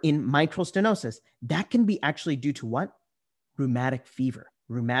 Remember, in mitral stenosis, that can be actually due to what? Rheumatic fever.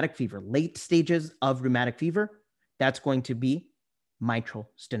 Rheumatic fever, late stages of rheumatic fever, that's going to be mitral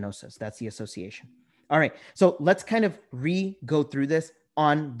stenosis. That's the association. All right, so let's kind of go through this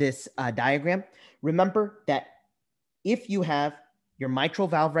on this diagram. Remember that if you have your mitral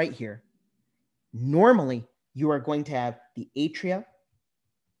valve right here, normally you are going to have the atria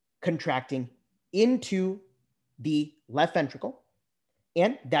contracting into the left ventricle,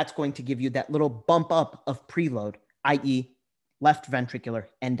 and that's going to give you that little bump up of preload, i.e. left ventricular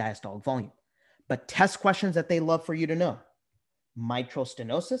end diastolic volume. But test questions that they love for you to know: mitral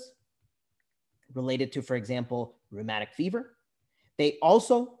stenosis related to, for example, rheumatic fever. They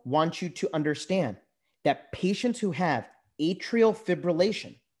also want you to understand that patients who have atrial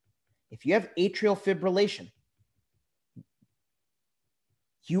fibrillation, if you have atrial fibrillation,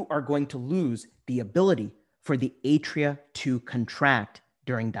 you are going to lose the ability for the atria to contract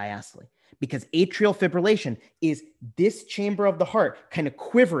during diastole, because atrial fibrillation is this chamber of the heart kind of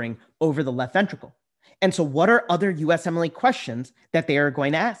quivering over the left ventricle. And so what are other USMLE questions that they are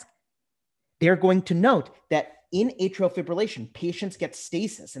going to ask? They're going to note that in atrial fibrillation, patients get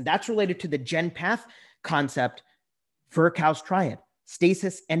stasis, and that's related to the GenPath concept, Virchow's triad: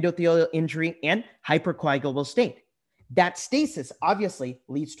 stasis, endothelial injury, and hypercoagulable state. That stasis obviously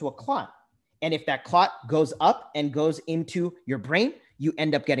leads to a clot. And if that clot goes up and goes into your brain, you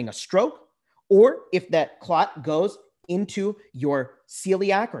end up getting a stroke. Or if that clot goes into your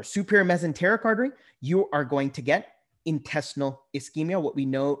celiac or superior mesenteric artery, you are going to get intestinal ischemia, what we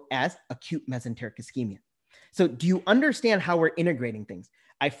know as acute mesenteric ischemia. So do you understand how we're integrating things?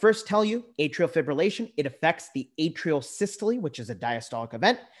 I first tell you atrial fibrillation, it affects the atrial systole, which is a diastolic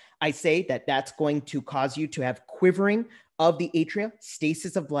event. I say that that's going to cause you to have quivering of the atria,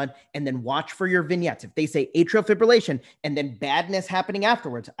 stasis of blood, and then watch for your vignettes. If they say atrial fibrillation and then badness happening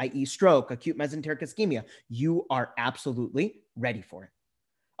afterwards, i.e. stroke, acute mesenteric ischemia, you are absolutely ready for it.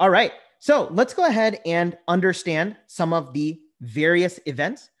 All right, so let's go ahead and understand some of the various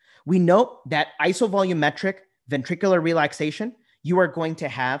events. We know that isovolumetric ventricular relaxation, you are going to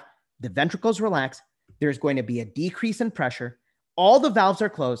have the ventricles relax, there's going to be a decrease in pressure, all the valves are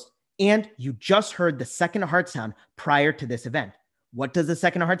closed, and you just heard the second heart sound prior to this event. What does the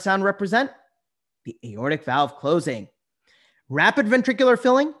second heart sound represent? The aortic valve closing. Rapid ventricular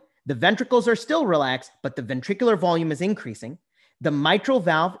filling, the ventricles are still relaxed, but the ventricular volume is increasing. The mitral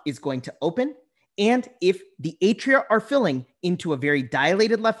valve is going to open, and if the atria are filling into a very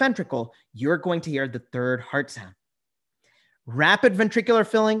dilated left ventricle, you're going to hear the third heart sound. Rapid ventricular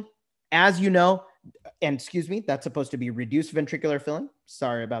filling, as you know, and excuse me, that's supposed to be reduced ventricular filling.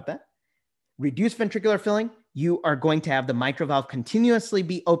 Sorry about that. Reduced ventricular filling, you are going to have the mitral valve continuously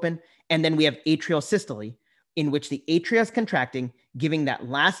be open, and then we have atrial systole, in which the atria is contracting, giving that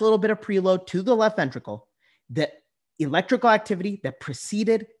last little bit of preload to the left ventricle. The electrical activity that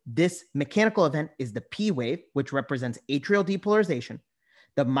preceded this mechanical event is the P wave, which represents atrial depolarization.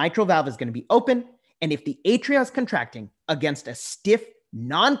 The mitral valve is going to be open, and if the atria is contracting against a stiff,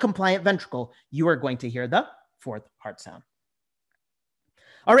 non-compliant ventricle, you are going to hear the fourth heart sound.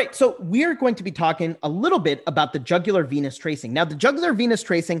 All right, so we're going to be talking a little bit about the jugular venous tracing. Now, the jugular venous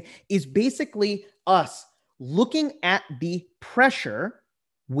tracing is basically us looking at the pressure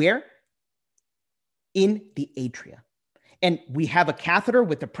where in the atria. And we have a catheter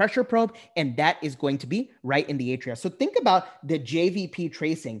with a pressure probe, and that is going to be right in the atria. So think about the JVP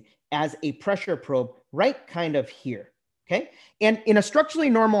tracing as a pressure probe right kind of here, okay? And in a structurally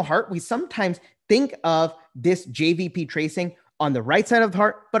normal heart, we sometimes think of this JVP tracing on the right side of the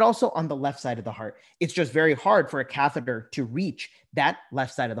heart, but also on the left side of the heart. It's just very hard for a catheter to reach that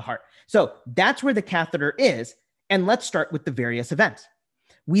left side of the heart. So that's where the catheter is. And let's start with the various events.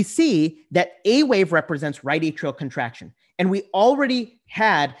 We see that A wave represents right atrial contraction. And we already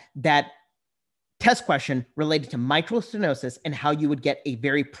had that test question related to mitral stenosis and how you would get a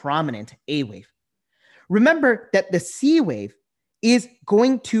very prominent A wave. Remember that the C wave is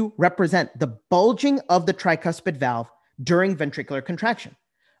going to represent the bulging of the tricuspid valve during ventricular contraction.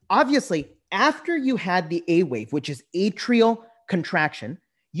 Obviously, after you had the A wave, which is atrial contraction,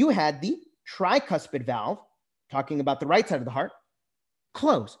 you had the tricuspid valve, talking about the right side of the heart,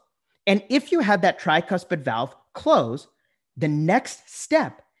 close. And if you had that tricuspid valve close, the next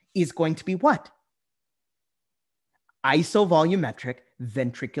step is going to be what? Isovolumetric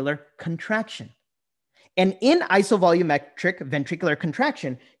ventricular contraction. And in isovolumetric ventricular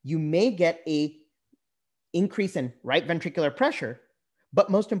contraction, you may get an increase in right ventricular pressure, but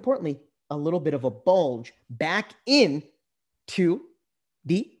most importantly, a little bit of a bulge back in to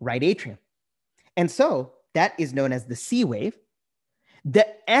the right atrium. And so that is known as the C wave. The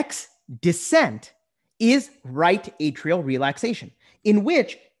X descent is right atrial relaxation, in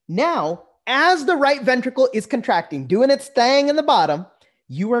which now, as the right ventricle is contracting, doing its thing in the bottom,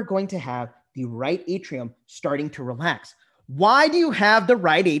 you are going to have the right atrium starting to relax. Why do you have the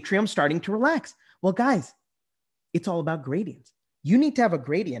right atrium starting to relax? Well, guys, it's all about gradients. You need to have a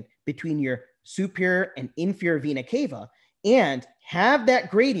gradient between your superior and inferior vena cava and have that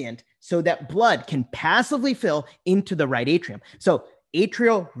gradient so that blood can passively fill into the right atrium. So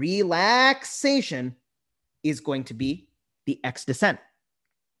atrial relaxation is going to be the X descent.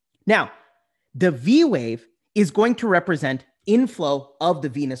 Now, the V wave is going to represent inflow of the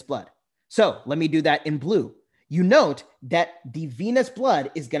venous blood. So let me do that in blue. You note that the venous blood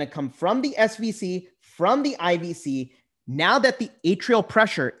is going to come from the SVC, from the IVC. Now that the atrial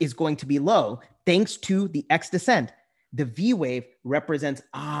pressure is going to be low, thanks to the X descent, the V wave represents,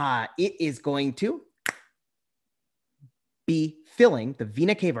 it is going to be filling, the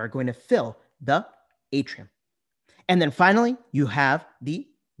vena cava are going to fill the atrium. And then finally, you have the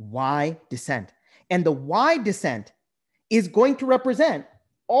Y descent. And the Y descent is going to represent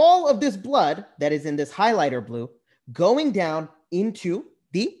all of this blood that is in this highlighter blue going down into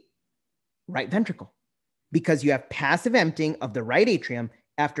the right ventricle because you have passive emptying of the right atrium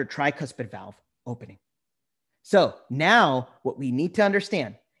after tricuspid valve opening. So now what we need to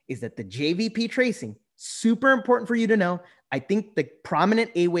understand is that the JVP tracing, super important for you to know. I think the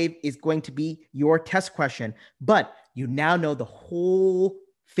prominent A wave is going to be your test question, but you now know the whole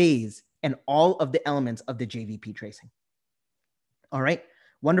phase and all of the elements of the JVP tracing. All right,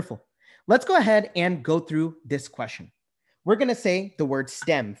 wonderful. Let's go ahead and go through this question. We're going to say the word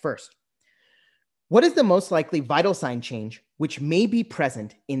stem first. What is the most likely vital sign change which may be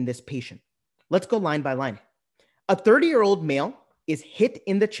present in this patient? Let's go line by line. A 30-year-old male is hit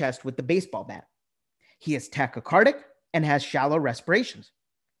in the chest with the baseball bat. He is tachycardic and has shallow respirations.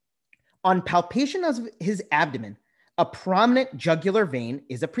 On palpation of his abdomen, a prominent jugular vein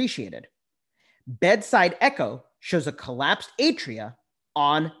is appreciated. Bedside echo shows a collapsed atria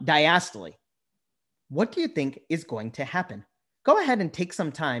on diastole. What do you think is going to happen? Go ahead and take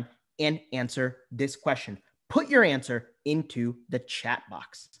some time and answer this question. Put your answer into the chat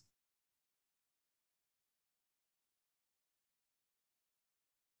box.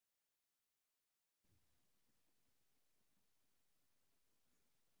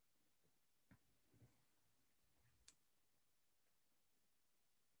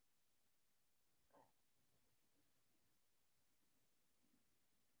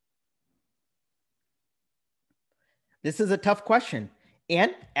 This is a tough question.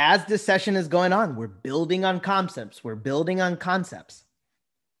 And as this session is going on, we're building on concepts. We're building on concepts.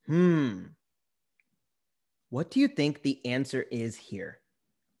 What do you think the answer is here?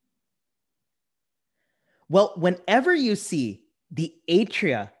 Well, whenever you see the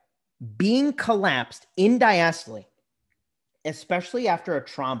atria being collapsed in diastole, especially after a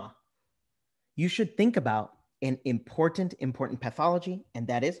trauma, you should think about an important pathology, and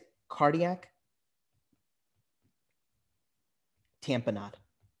that is cardiac tamponade.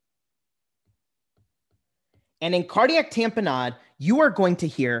 And in cardiac tamponade, you are going to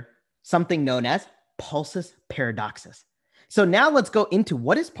hear something known as pulsus paradoxus. So now let's go into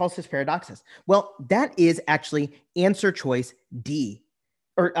what is pulsus paradoxus. Well, that is actually answer choice D,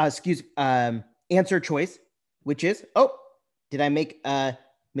 or answer choice, which is, did I make a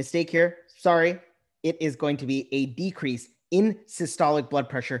mistake here? Sorry. It is going to be a decrease in systolic blood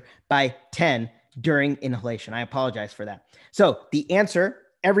pressure by 10 during inhalation. I apologize for that. So the answer,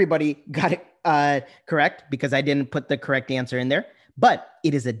 everybody got it correct because I didn't put the correct answer in there, but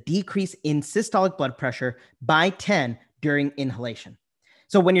it is a decrease in systolic blood pressure by 10 during inhalation.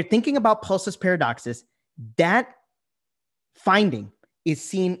 So when you're thinking about pulsus paradoxus, that finding is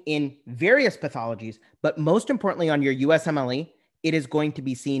seen in various pathologies, but most importantly on your USMLE, it is going to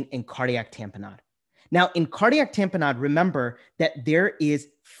be seen in cardiac tamponade. Now, in cardiac tamponade, remember that there is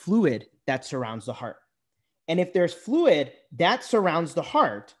fluid that surrounds the heart. And if there's fluid that surrounds the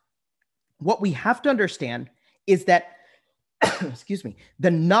heart, what we have to understand is that, excuse me,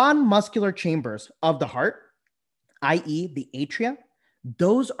 the non-muscular chambers of the heart, i.e. the atria,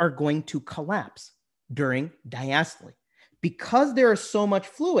 those are going to collapse during diastole. Because there is so much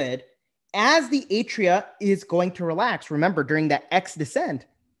fluid, as the atria is going to relax, remember during that X descent,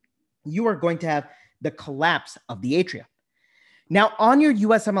 you are going to have the collapse of the atria. Now on your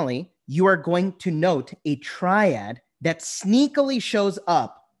USMLE, you are going to note a triad that sneakily shows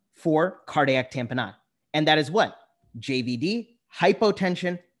up for cardiac tamponade. And that is what? JVD,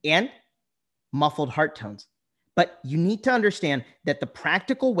 hypotension, and muffled heart tones. But you need to understand that the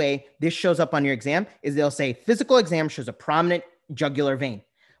practical way this shows up on your exam is they'll say physical exam shows a prominent jugular vein.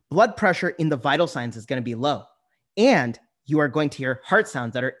 Blood pressure in the vital signs is going to be low. And you are going to hear heart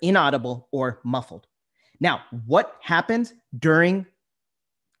sounds that are inaudible or muffled. Now, what happens during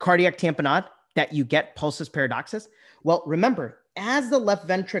cardiac tamponade that you get pulsus paradoxus? Well, remember, as the left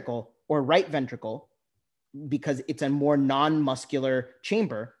ventricle or right ventricle, because it's a more non-muscular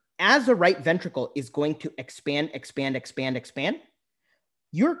chamber, as the right ventricle is going to expand,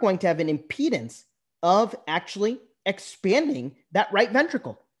 you're going to have an impedance of actually expanding that right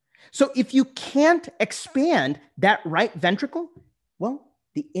ventricle. So if you can't expand that right ventricle, well,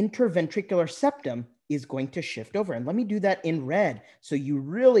 the interventricular septum is going to shift over. And let me do that in red so you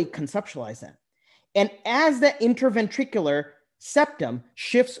really conceptualize that. And as that interventricular septum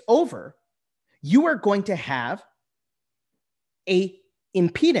shifts over, you are going to have a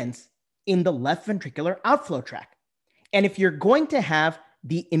impedance in the left ventricular outflow tract. And if you're going to have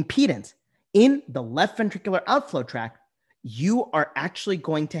the impedance in the left ventricular outflow tract, you are actually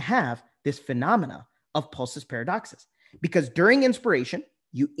going to have this phenomena of pulsus paradoxus. Because during inspiration,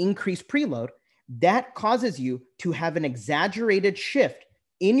 you increase preload, that causes you to have an exaggerated shift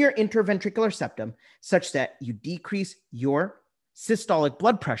in your interventricular septum such that you decrease your systolic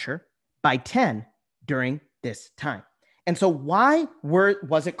blood pressure by 10 during this time. And so why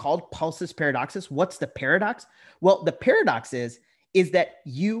was it called pulsus paradoxus? What's the paradox? Well, the paradox is that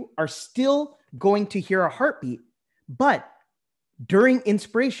you are still going to hear a heartbeat, but during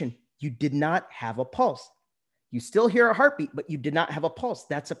inspiration, you did not have a pulse. You still hear a heartbeat, but you did not have a pulse.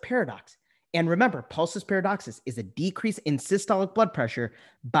 That's a paradox. And remember, pulsus paradoxus is a decrease in systolic blood pressure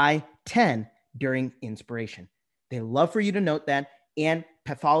by 10 during inspiration. They love for you to note that, and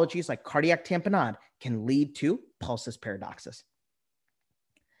pathologies like cardiac tamponade can lead to pulsus paradoxus.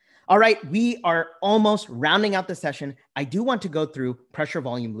 All right, we are almost rounding out the session. I do want to go through pressure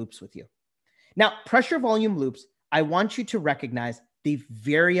volume loops with you. Now, pressure volume loops, I want you to recognize the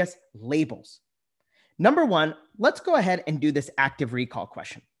various labels. Number one, let's go ahead and do this active recall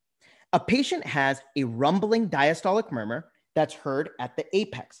question. A patient has a rumbling diastolic murmur that's heard at the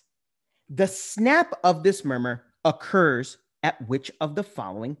apex. The snap of this murmur occurs at which of the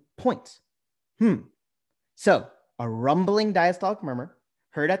following points? So a rumbling diastolic murmur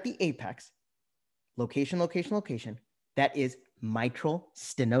heard at the apex, location, that is mitral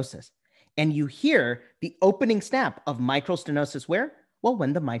stenosis. And you hear the opening snap of mitral stenosis where? Well,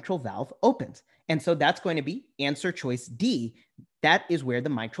 when the mitral valve opens. And so that's going to be answer choice D. That is where the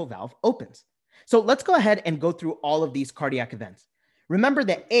mitral valve opens. So let's go ahead and go through all of these cardiac events. Remember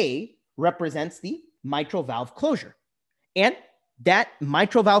that A represents the mitral valve closure. And that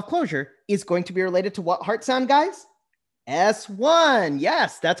mitral valve closure is going to be related to what heart sound, guys? S1.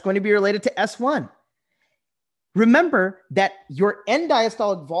 Yes, that's going to be related to S1. Remember that your end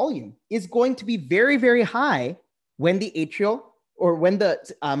diastolic volume is going to be very, very high when the atrial or when the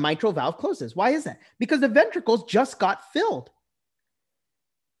mitral valve closes. Why is that? Because the ventricles just got filled.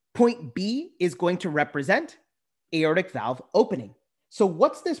 Point B is going to represent aortic valve opening. So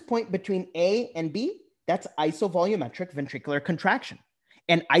what's this point between A and B? That's isovolumetric ventricular contraction.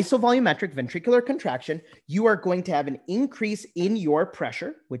 And isovolumetric ventricular contraction, you are going to have an increase in your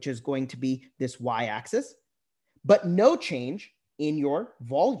pressure, which is going to be this y-axis, but no change in your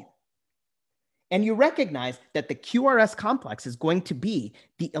volume. And you recognize that the QRS complex is going to be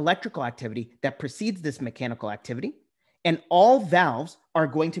the electrical activity that precedes this mechanical activity. And all valves are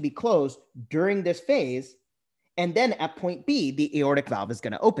going to be closed during this phase. And then at point B, the aortic valve is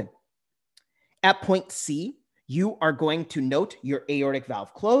going to open. At point C, you are going to note your aortic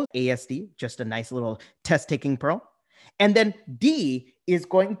valve closed, ASD, just a nice little test-taking pearl. And then D is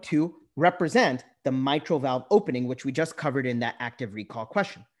going to represent the mitral valve opening, which we just covered in that active recall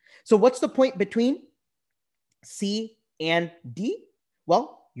question. So what's the point between C and D?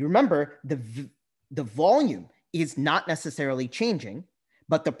 Well, you remember the volume is not necessarily changing,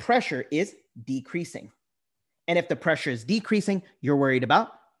 but the pressure is decreasing. And if the pressure is decreasing, you're worried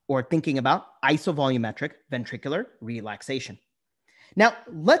about or thinking about isovolumetric ventricular relaxation. Now,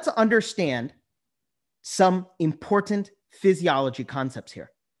 let's understand some important physiology concepts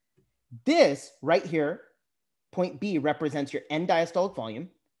here. This right here, point B, represents your end diastolic volume,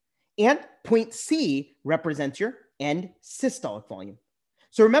 and point C represents your end systolic volume.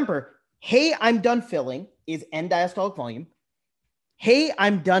 So remember, hey, I'm done filling is end diastolic volume. Hey,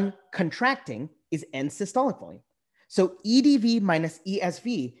 I'm done contracting is end systolic volume. So EDV minus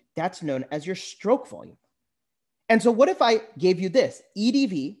ESV, that's known as your stroke volume. And so what if I gave you this?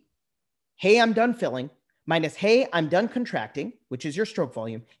 EDV, hey, I'm done filling, minus hey, I'm done contracting, which is your stroke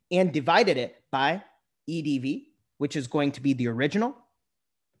volume, and divided it by EDV, which is going to be the original.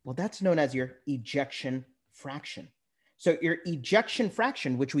 Well, that's known as your ejection fraction. So your ejection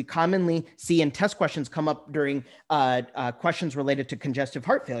fraction, which we commonly see in test questions come up during questions related to congestive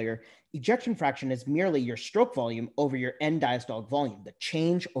heart failure, ejection fraction is merely your stroke volume over your end diastolic volume, the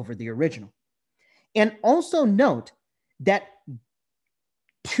change over the original. And also note that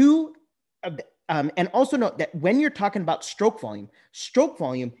when you're talking about stroke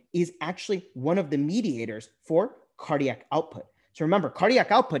volume is actually one of the mediators for cardiac output. So remember,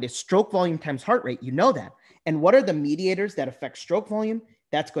 cardiac output is stroke volume times heart rate. You know that. And what are the mediators that affect stroke volume?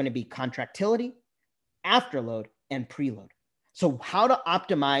 That's going to be contractility, afterload, and preload. So how to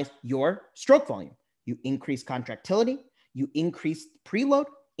optimize your stroke volume? You increase contractility, you increase preload,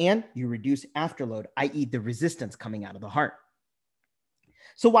 and you reduce afterload, i.e. the resistance coming out of the heart.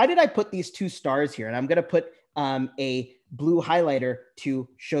 So why did I put these two stars here? And I'm going to put a blue highlighter to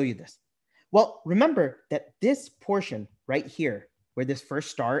show you this. Well, remember that this portion right here, where this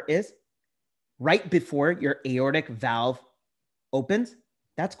first star is, right before your aortic valve opens,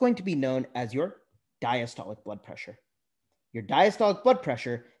 that's going to be known as your diastolic blood pressure. Your diastolic blood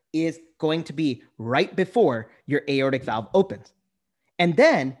pressure is going to be right before your aortic valve opens. And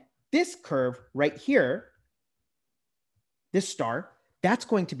then this curve right here, this star, that's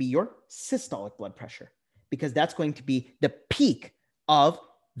going to be your systolic blood pressure, because that's going to be the peak of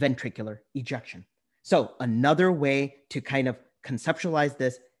ventricular ejection. So another way to kind of conceptualize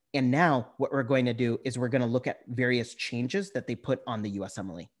this. And now what we're going to do is we're going to look at various changes that they put on the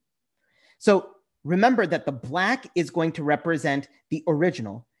USMLE. So remember that the black is going to represent the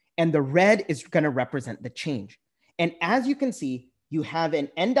original and the red is going to represent the change. And as you can see, you have an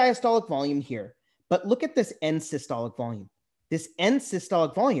end diastolic volume here, but look at this end systolic volume. This end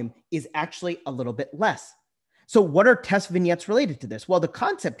systolic volume is actually a little bit less. So what are test vignettes related to this? Well, the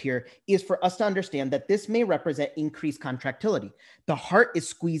concept here is for us to understand that this may represent increased contractility. The heart is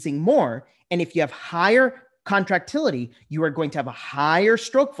squeezing more, and if you have higher contractility, you are going to have a higher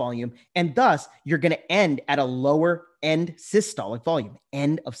stroke volume, and thus you're going to end at a lower end systolic volume,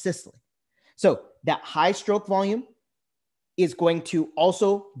 end of systole. So that high stroke volume is going to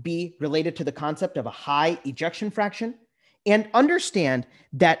also be related to the concept of a high ejection fraction. And understand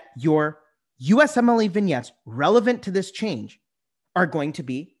that your USMLE vignettes relevant to this change are going to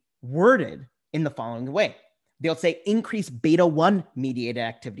be worded in the following way. They'll say increased beta-1 mediated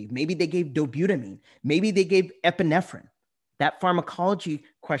activity. Maybe they gave dobutamine. Maybe they gave epinephrine. That pharmacology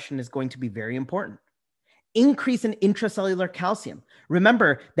question is going to be very important. Increase in intracellular calcium.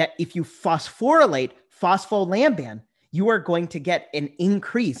 Remember that if you phosphorylate phospholamban, you are going to get an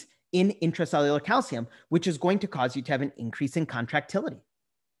increase in intracellular calcium, which is going to cause you to have an increase in contractility.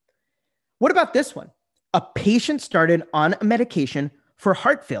 What about this one? A patient started on a medication for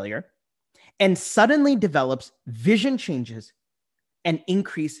heart failure and suddenly develops vision changes and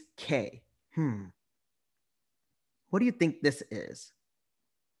increase K. What do you think this is?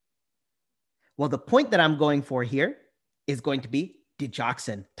 Well, the point that I'm going for here is going to be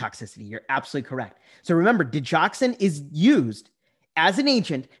digoxin toxicity. You're absolutely correct. So remember, digoxin is used as an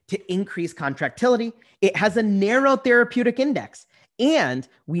agent to increase contractility. It has a narrow therapeutic index. And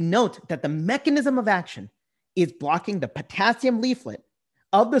we note that the mechanism of action is blocking the potassium leaflet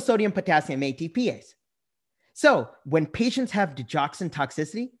of the sodium potassium ATPase. So when patients have digoxin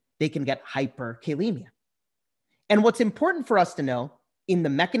toxicity, they can get hyperkalemia. And what's important for us to know in the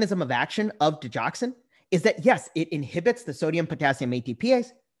mechanism of action of digoxin is that, yes, it inhibits the sodium potassium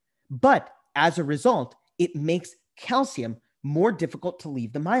ATPase, but as a result, it makes calcium more difficult to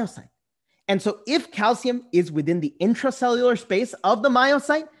leave the myocyte. And so if calcium is within the intracellular space of the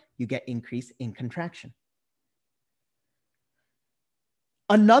myocyte, you get increase in contraction.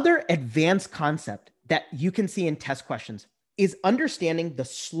 Another advanced concept that you can see in test questions is understanding the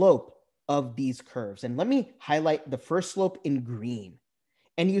slope of these curves. And let me highlight the first slope in green.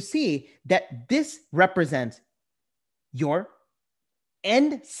 And you see that this represents your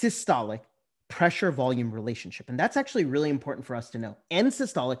end systolic pressure volume relationship. And that's actually really important for us to know. End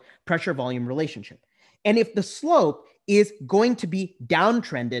systolic pressure volume relationship. And if the slope is going to be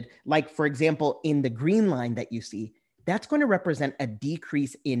downtrended, like for example, in the green line that you see, that's going to represent a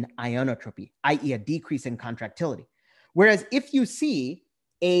decrease in ionotropy, i.e. a decrease in contractility. Whereas if you see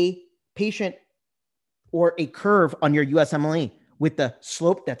a patient or a curve on your USMLE with the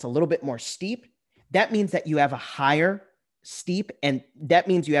slope that's a little bit more steep, that means that you have a higher steep, and that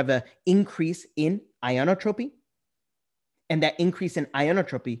means you have an increase in ionotropy. And that increase in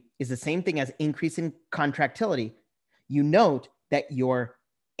ionotropy is the same thing as increase in contractility. You note that your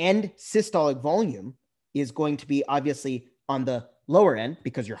end systolic volume is going to be obviously on the lower end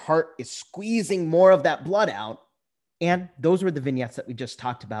because your heart is squeezing more of that blood out. And those were the vignettes that we just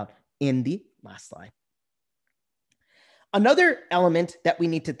talked about in the last slide. Another element that we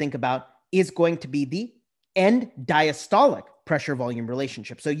need to think about is going to be the end diastolic pressure volume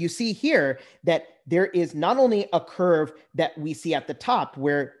relationship. So you see here that there is not only a curve that we see at the top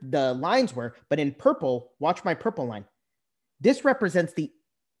where the lines were, but in purple, watch my purple line. This represents the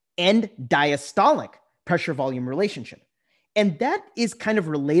end diastolic pressure volume relationship. And that is kind of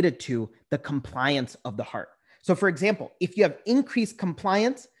related to the compliance of the heart. So for example, if you have increased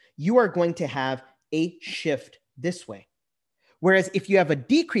compliance, you are going to have a shift this way. Whereas if you have a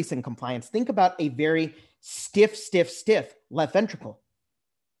decrease in compliance, think about a very stiff left ventricle.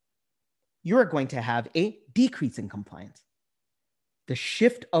 You are going to have a decrease in compliance. The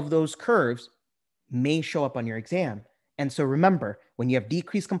shift of those curves may show up on your exam. And so remember, when you have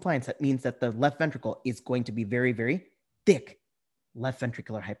decreased compliance, that means that the left ventricle is going to be very, very thick left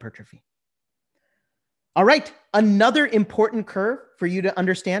ventricular hypertrophy. All right, another important curve for you to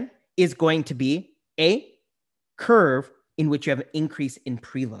understand is going to be a curve in which you have an increase in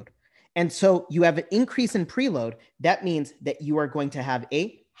preload. And so you have an increase in preload. That means that you are going to have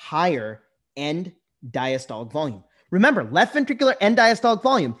a higher end diastolic volume. Remember, left ventricular end diastolic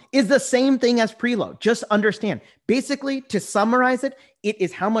volume is the same thing as preload. Just understand. Basically, to summarize it, it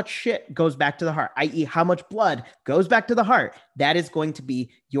is how much shit goes back to the heart, i.e. how much blood goes back to the heart. That is going to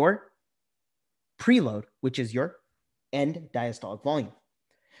be your preload, which is your end diastolic volume.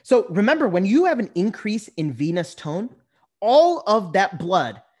 So remember, when you have an increase in venous tone, all of that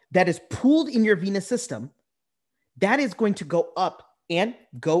blood that is pooled in your venous system, that is going to go up and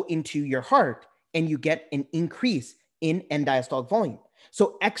go into your heart, and you get an increase in end diastolic volume.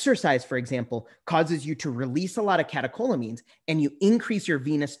 So exercise, for example, causes you to release a lot of catecholamines, and you increase your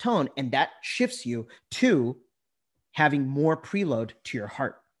venous tone, and that shifts you to having more preload to your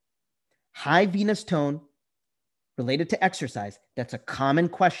heart. High venous tone related to exercise, that's a common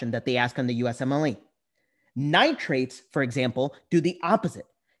question that they ask on the USMLE. Nitrates, for example, do the opposite.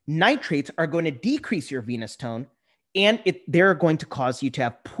 Nitrates are going to decrease your venous tone, and they're going to cause you to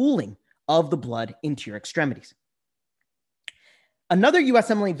have pooling of the blood into your extremities. Another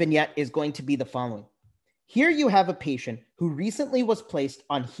USMLE vignette is going to be the following. Here you have a patient who recently was placed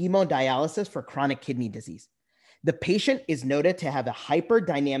on hemodialysis for chronic kidney disease. The patient is noted to have a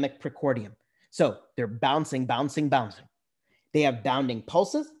hyperdynamic precordium. So they're bouncing. They have bounding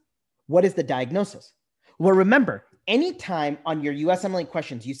pulses. What is the diagnosis? Well, remember, anytime on your USMLE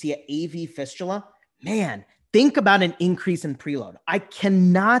questions you see an AV fistula, man, think about an increase in preload. I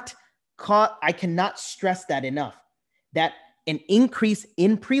cannot stress that enough, that an increase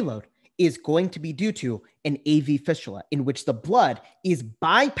in preload is going to be due to an AV fistula in which the blood is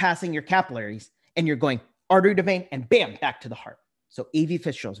bypassing your capillaries and you're going artery to vein and bam, back to the heart. So AV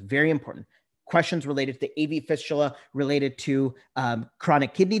fistula is very important. Questions related to AV fistula related to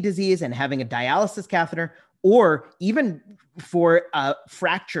chronic kidney disease and having a dialysis catheter, or even for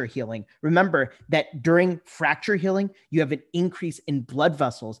fracture healing. Remember that during fracture healing, you have an increase in blood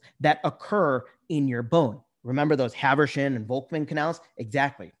vessels that occur in your bone. Remember those Haversian and Volkmann canals?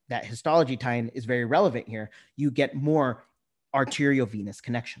 Exactly. That histology tie-in is very relevant here. You get more arteriovenous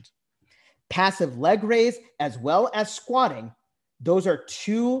connections. Passive leg raise as well as squatting, those are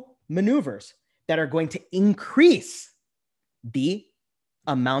two maneuvers that are going to increase the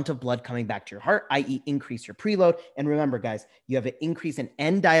amount of blood coming back to your heart, i.e. increase your preload. And remember, guys, you have an increase in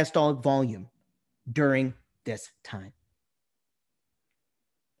end diastolic volume during this time.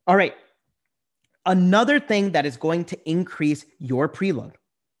 All right. Another thing that is going to increase your preload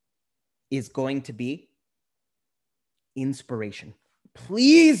is going to be inspiration.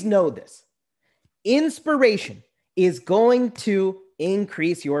 Please know this. Inspiration is going to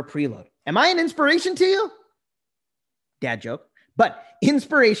increase your preload. Am I an inspiration to you? Dad joke. But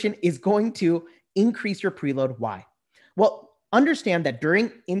inspiration is going to increase your preload. Why? Well, understand that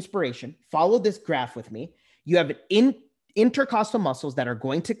during inspiration, follow this graph with me. You have intercostal muscles that are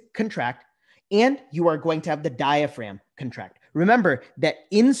going to contract, and you are going to have the diaphragm contract. Remember that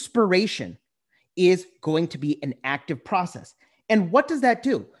inspiration is going to be an active process. And what does that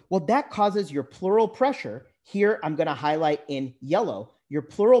do? Well, that causes your pleural pressure. Here, I'm going to highlight in yellow. Your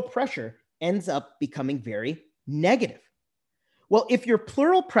pleural pressure ends up becoming very negative. Well, if your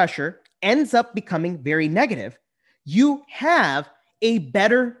pleural pressure ends up becoming very negative, you have a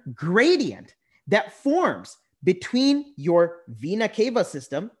better gradient that forms between your vena cava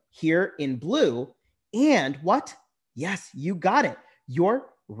system here in blue and what? Yes, you got it. Your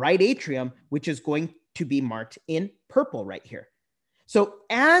right atrium, which is going to be marked in purple right here. So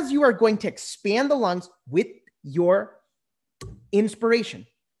as you are going to expand the lungs with your inspiration,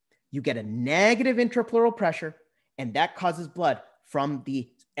 you get a negative intrapleural pressure, and that causes blood from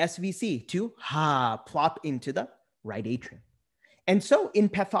the SVC to plop into the right atrium. And so in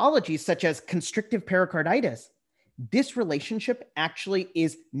pathologies such as constrictive pericarditis, this relationship actually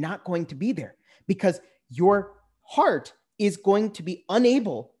is not going to be there because your heart is going to be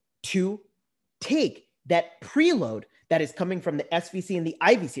unable to take that preload that is coming from the SVC and the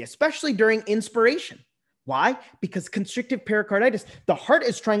IVC, especially during inspiration. Why? Because constrictive pericarditis, the heart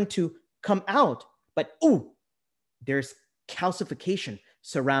is trying to come out, but there's calcification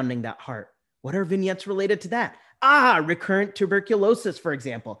surrounding that heart. What are vignettes related to that? Recurrent tuberculosis, for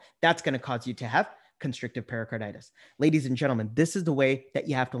example. That's going to cause you to have constrictive pericarditis. Ladies and gentlemen, this is the way that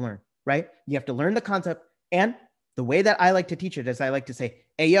you have to learn, right? You have to learn the concept. And the way that I like to teach it is I like to say,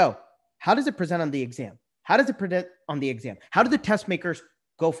 hey, yo, how does it present on the exam? How does it present on the exam? How do the test makers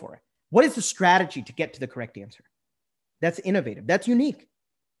go for it? What is the strategy to get to the correct answer? That's innovative. That's unique.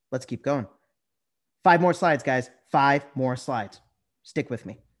 Let's keep going. 5 more slides, guys. 5 more slides. Stick with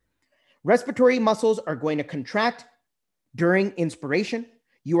me. Respiratory muscles are going to contract during inspiration.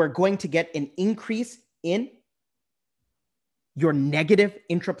 You are going to get an increase in your negative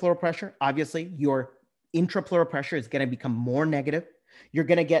intrapleural pressure. Obviously, your intrapleural pressure is going to become more negative. You're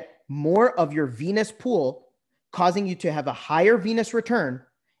going to get more of your venous pool, causing you to have a higher venous return.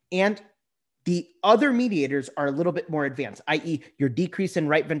 And the other mediators are a little bit more advanced, i.e. your decrease in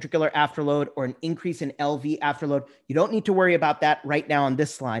right ventricular afterload or an increase in LV afterload. You don't need to worry about that right now on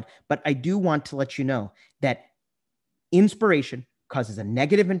this slide, but I do want to let you know that inspiration causes a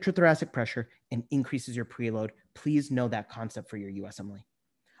negative intrathoracic pressure and increases your preload. Please know that concept for your USMLE.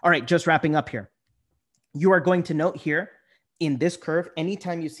 All right, just wrapping up here. You are going to note here in this curve,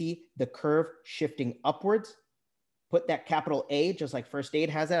 anytime you see the curve shifting upwards, put that capital A, just like first aid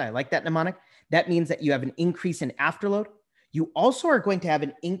has it. I like that mnemonic. That means that you have an increase in afterload. You also are going to have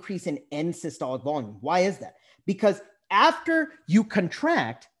an increase in end systolic volume. Why is that? Because after you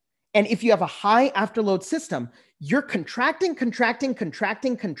contract, and if you have a high afterload system, you're contracting.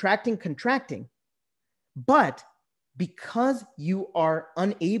 But because you are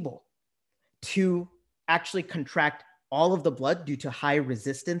unable to actually contract all of the blood due to high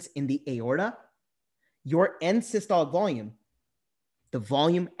resistance in the aorta, your end systolic volume, the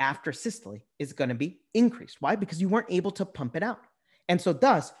volume after systole, is going to be increased. Why? Because you weren't able to pump it out. And so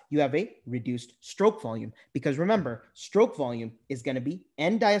thus you have a reduced stroke volume, because remember, stroke volume is going to be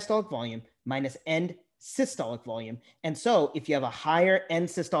end diastolic volume minus end systolic volume. And so if you have a higher end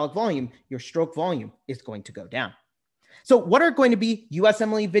systolic volume, your stroke volume is going to go down. So what are going to be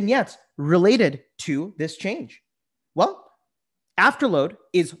USMLE vignettes related to this change? Well, afterload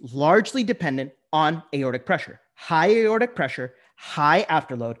is largely dependent on aortic pressure. High aortic pressure, high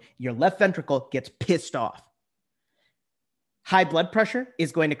afterload, your left ventricle gets pissed off. High blood pressure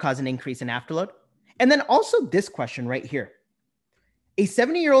is going to cause an increase in afterload. And then also this question right here. A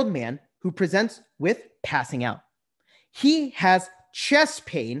 70-year-old man who presents with passing out. He has chest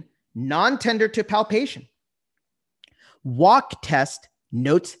pain, non-tender to palpation. Walk test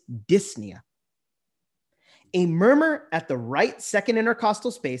notes dyspnea. A murmur at the right second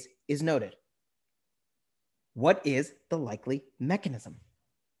intercostal space is noted. What is the likely mechanism?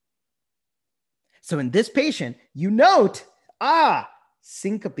 So in this patient, you note,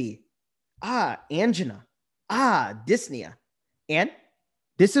 syncope, angina, dyspnea. And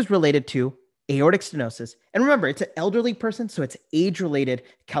this is related to aortic stenosis. And remember, it's an elderly person, so it's age-related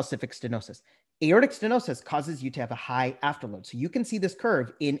calcific stenosis. Aortic stenosis causes you to have a high afterload. So you can see this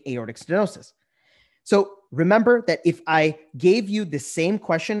curve in aortic stenosis. So remember that if I gave you the same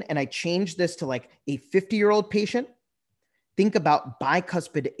question and I changed this to like a 50-year-old patient, think about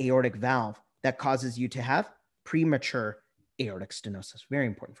bicuspid aortic valve that causes you to have premature aortic stenosis. Very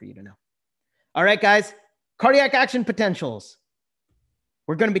important for you to know. All right, guys, cardiac action potentials.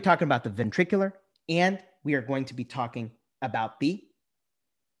 We're going to be talking about the ventricular, and we are going to be talking about the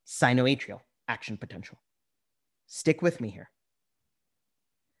sinoatrial action potential. Stick with me here.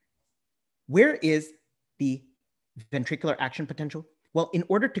 Where is the ventricular action potential? Well, in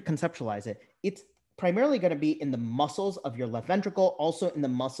order to conceptualize it, it's primarily going to be in the muscles of your left ventricle, also in the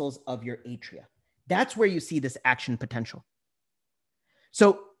muscles of your atria. That's where you see this action potential.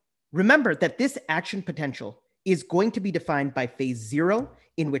 So remember that this action potential is going to be defined by phase 0,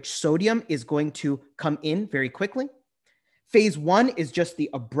 in which sodium is going to come in very quickly. Phase 1 is just the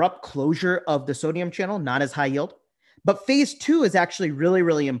abrupt closure of the sodium channel, not as high yield. But phase 2 is actually really,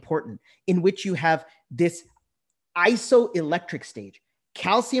 really important, in which you have this isoelectric stage.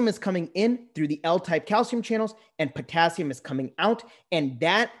 Calcium is coming in through the L-type calcium channels and potassium is coming out. And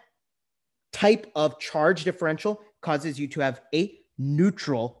that type of charge differential causes you to have a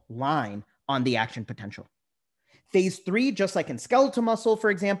neutral line on the action potential. Phase 3, just like in skeletal muscle, for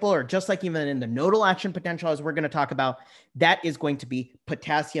example, or just like even in the nodal action potential, as we're going to talk about, that is going to be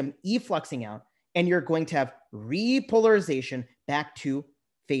potassium effluxing out, and you're going to have repolarization back to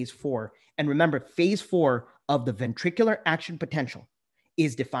phase 4. And remember, phase 4 of the ventricular action potential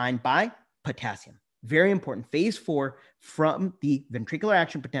is defined by potassium. Very important. Phase 4 from the ventricular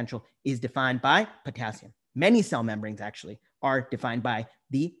action potential is defined by potassium. Many cell membranes actually are defined by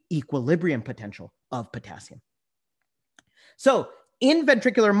the equilibrium potential of potassium. So in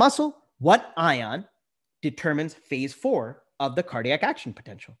ventricular muscle, what ion determines phase 4 of the cardiac action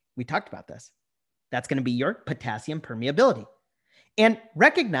potential? We talked about this. That's going to be your potassium permeability. And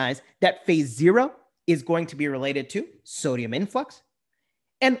recognize that phase 0 is going to be related to sodium influx.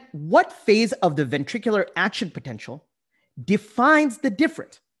 And what phase of the ventricular action potential defines the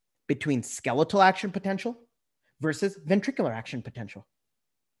difference between skeletal action potential versus ventricular action potential?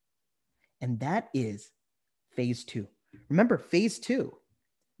 And that is phase 2. Remember, phase 2,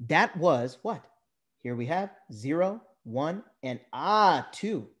 that was what? Here we have 0, 1, and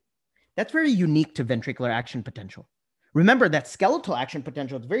 2. That's very unique to ventricular action potential. Remember that skeletal action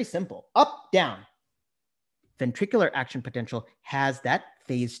potential is very simple, up, down. Ventricular action potential has that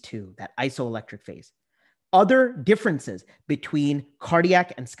phase 2, that isoelectric phase. Other differences between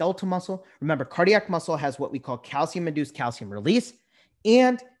cardiac and skeletal muscle. Remember, cardiac muscle has what we call calcium-induced calcium release,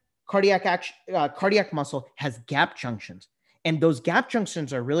 and cardiac muscle has gap junctions. And those gap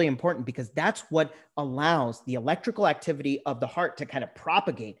junctions are really important because that's what allows the electrical activity of the heart to kind of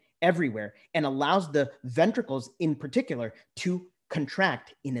propagate everywhere and allows the ventricles in particular to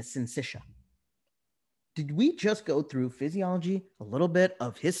contract in a syncytia. Did we just go through physiology, a little bit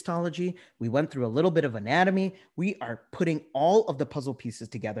of histology? We went through a little bit of anatomy. We are putting all of the puzzle pieces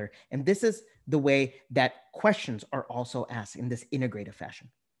together. And this is the way that questions are also asked in this integrative fashion.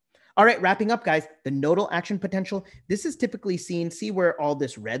 All right, wrapping up, guys, the nodal action potential. This is typically seen, see where all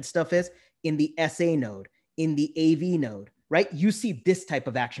this red stuff is? In the SA node, in the AV node, right? You see this type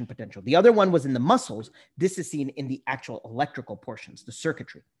of action potential. The other one was in the muscles. This is seen in the actual electrical portions, the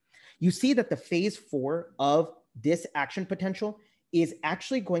circuitry. You see that the phase 4 of this action potential is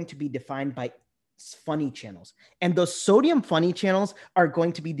actually going to be defined by funny channels. And those sodium funny channels are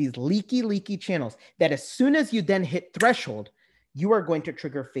going to be these leaky channels that as soon as you then hit threshold, you are going to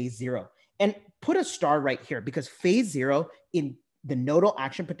trigger phase 0. And put a star right here because phase 0 in the nodal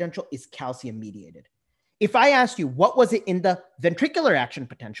action potential is calcium mediated. If I asked you what was it in the ventricular action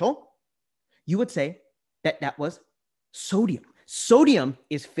potential, you would say that that was sodium. Sodium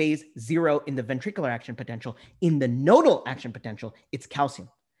is phase 0 in the ventricular action potential. In the nodal action potential, it's calcium.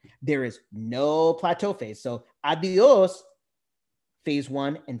 There is no plateau phase. So adios, phase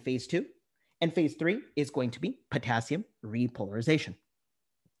 1 and phase 2. And phase 3 is going to be potassium repolarization.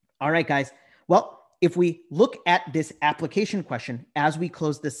 All right, guys. Well, if we look at this application question as we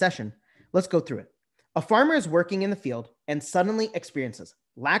close this session, let's go through it. A farmer is working in the field and suddenly experiences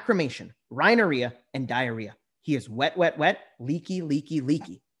lacrimation, rhinorrhea, and diarrhea. He is wet,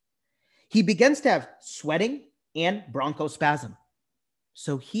 leaky. He begins to have sweating and bronchospasm.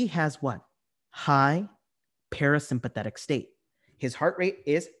 So he has what? High parasympathetic state. His heart rate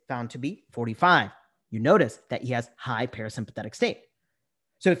is found to be 45. You notice that he has high parasympathetic state.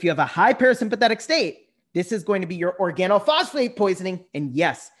 So if you have a high parasympathetic state, this is going to be your organophosphate poisoning. And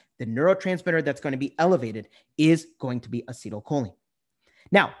yes, the neurotransmitter that's going to be elevated is going to be acetylcholine.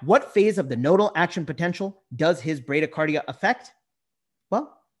 Now, what phase of the nodal action potential does his bradycardia affect?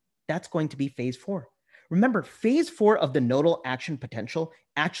 Well, that's going to be phase 4. Remember, phase 4 of the nodal action potential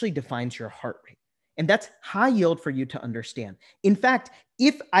actually defines your heart rate. And that's high yield for you to understand. In fact,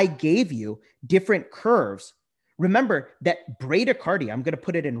 if I gave you different curves, remember that bradycardia, I'm going to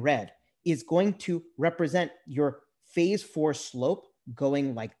put it in red, is going to represent your phase 4 slope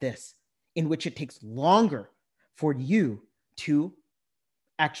going like this, in which it takes longer for you to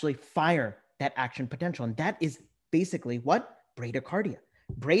actually fire that action potential. And that is basically what? Bradycardia.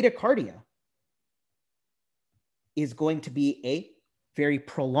 Bradycardia is going to be a very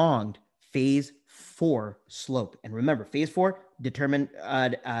prolonged phase 4 slope. And remember, phase 4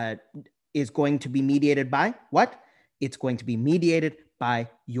 is going to be mediated by what? It's going to be mediated by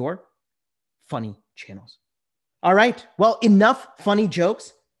your funny channels. All right. Well, enough funny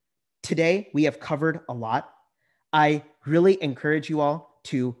jokes. Today, we have covered a lot. I really encourage you all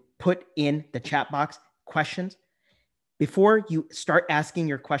to put in the chat box questions. Before you start asking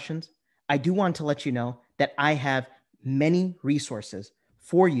your questions, I do want to let you know that I have many resources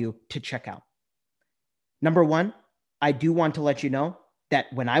for you to check out. Number one, I do want to let you know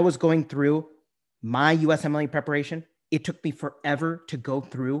that when I was going through my USMLE preparation, it took me forever to go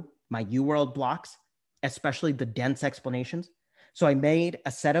through my UWorld blocks, especially the dense explanations. So I made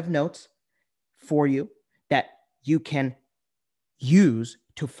a set of notes for you that you can use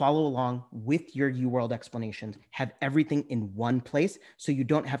to follow along with your UWorld explanations, have everything in one place so you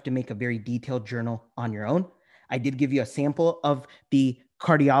don't have to make a very detailed journal on your own. I did give you a sample of the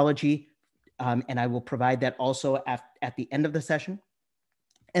cardiology, and I will provide that also at the end of the session.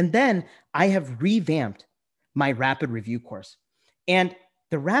 And then I have revamped my rapid review course. And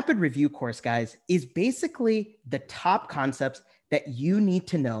the rapid review course, guys, is basically the top concepts that you need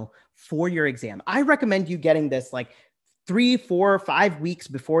to know for your exam. I recommend you getting this like 3, 4, 5 weeks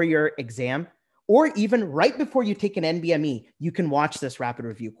before your exam, or even right before you take an NBME, you can watch this rapid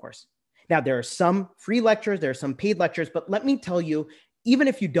review course. Now, there are some free lectures, there are some paid lectures, but let me tell you, even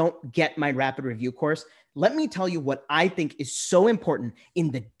if you don't get my rapid review course, let me tell you what I think is so important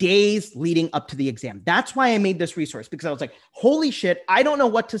in the days leading up to the exam. That's why I made this resource, because I was like, holy shit, I don't know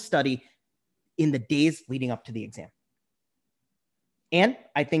what to study in the days leading up to the exam. And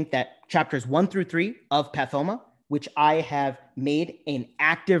I think that chapters 1 through 3 of Pathoma, which I have made an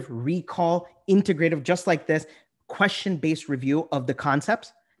active recall integrative, just like this, question-based review of the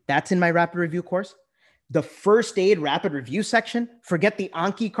concepts, that's in my rapid review course. The first aid rapid review section, forget the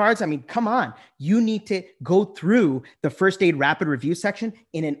Anki cards. I mean, come on. You need to go through the first aid rapid review section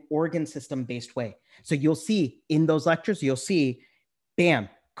in an organ system based way. So you'll see in those lectures, you'll see, bam,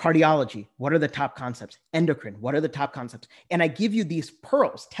 cardiology. What are the top concepts? Endocrine. What are the top concepts? And I give you these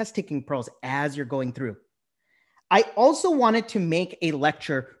pearls, test taking pearls as you're going through. I also wanted to make a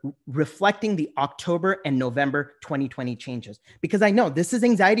lecture reflecting the October and November 2020 changes, because I know this is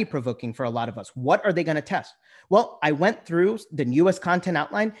anxiety provoking for a lot of us. What are they going to test? Well, I went through the newest content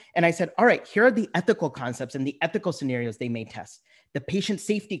outline and I said, all right, here are the ethical concepts and the ethical scenarios they may test, the patient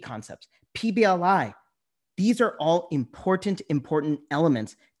safety concepts, PBLI. These are all important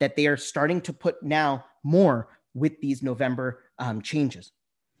elements that they are starting to put now more with these November changes.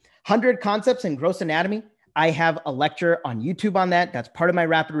 100 concepts in gross anatomy. I have a lecture on YouTube on that. That's part of my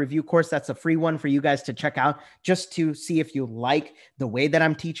rapid review course. That's a free one for you guys to check out just to see if you like the way that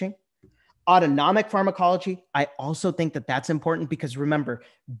I'm teaching. Autonomic pharmacology. I also think that that's important because remember,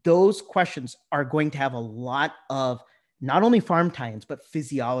 those questions are going to have a lot of not only pharm tie-ins, but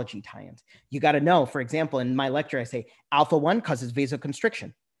physiology tie-ins. You got to know, for example, in my lecture, I say alpha-1 causes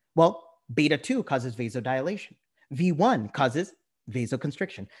vasoconstriction. Well, beta-2 causes vasodilation. V1 causes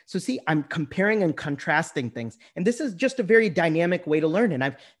vasoconstriction. So see, I'm comparing and contrasting things. And this is just a very dynamic way to learn. And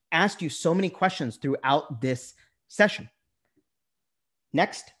I've asked you so many questions throughout this session.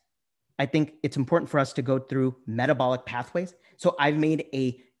 Next, I think it's important for us to go through metabolic pathways. So I've made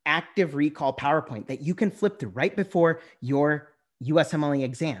a active recall PowerPoint that you can flip through right before your USMLE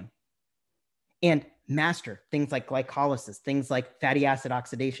exam and master things like glycolysis, things like fatty acid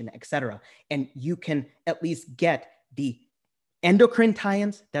oxidation, etc. And you can at least get the endocrine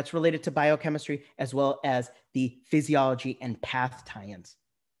tie-ins that's related to biochemistry, as well as the physiology and path tie-ins.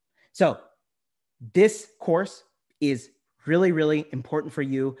 So this course is really, really important for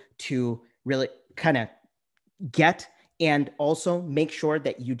you to really kind of get, and also make sure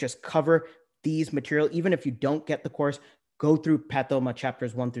that you just cover these material. Even if you don't get the course, go through Pathoma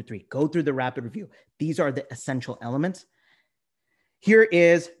chapters 1 through 3, go through the rapid review. These are the essential elements. Here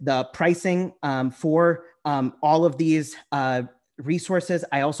is the pricing for all of these resources.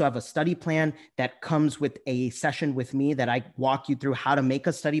 I also have a study plan that comes with a session with me that I walk you through how to make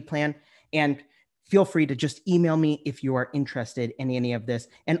a study plan. And feel free to just email me if you are interested in any of this.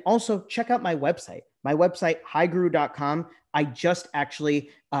 And also check out my website, highguru.com. I just actually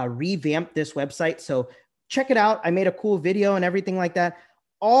revamped this website. So check it out. I made a cool video and everything like that.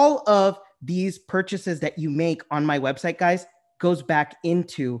 All of these purchases that you make on my website, guys, goes back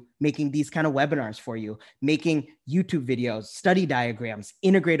into making these kind of webinars for you, making YouTube videos, study diagrams,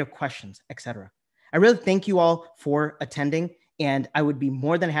 integrative questions, etc. I really thank you all for attending, and I would be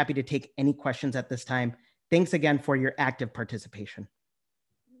more than happy to take any questions at this time. Thanks again for your active participation.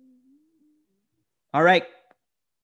 All right.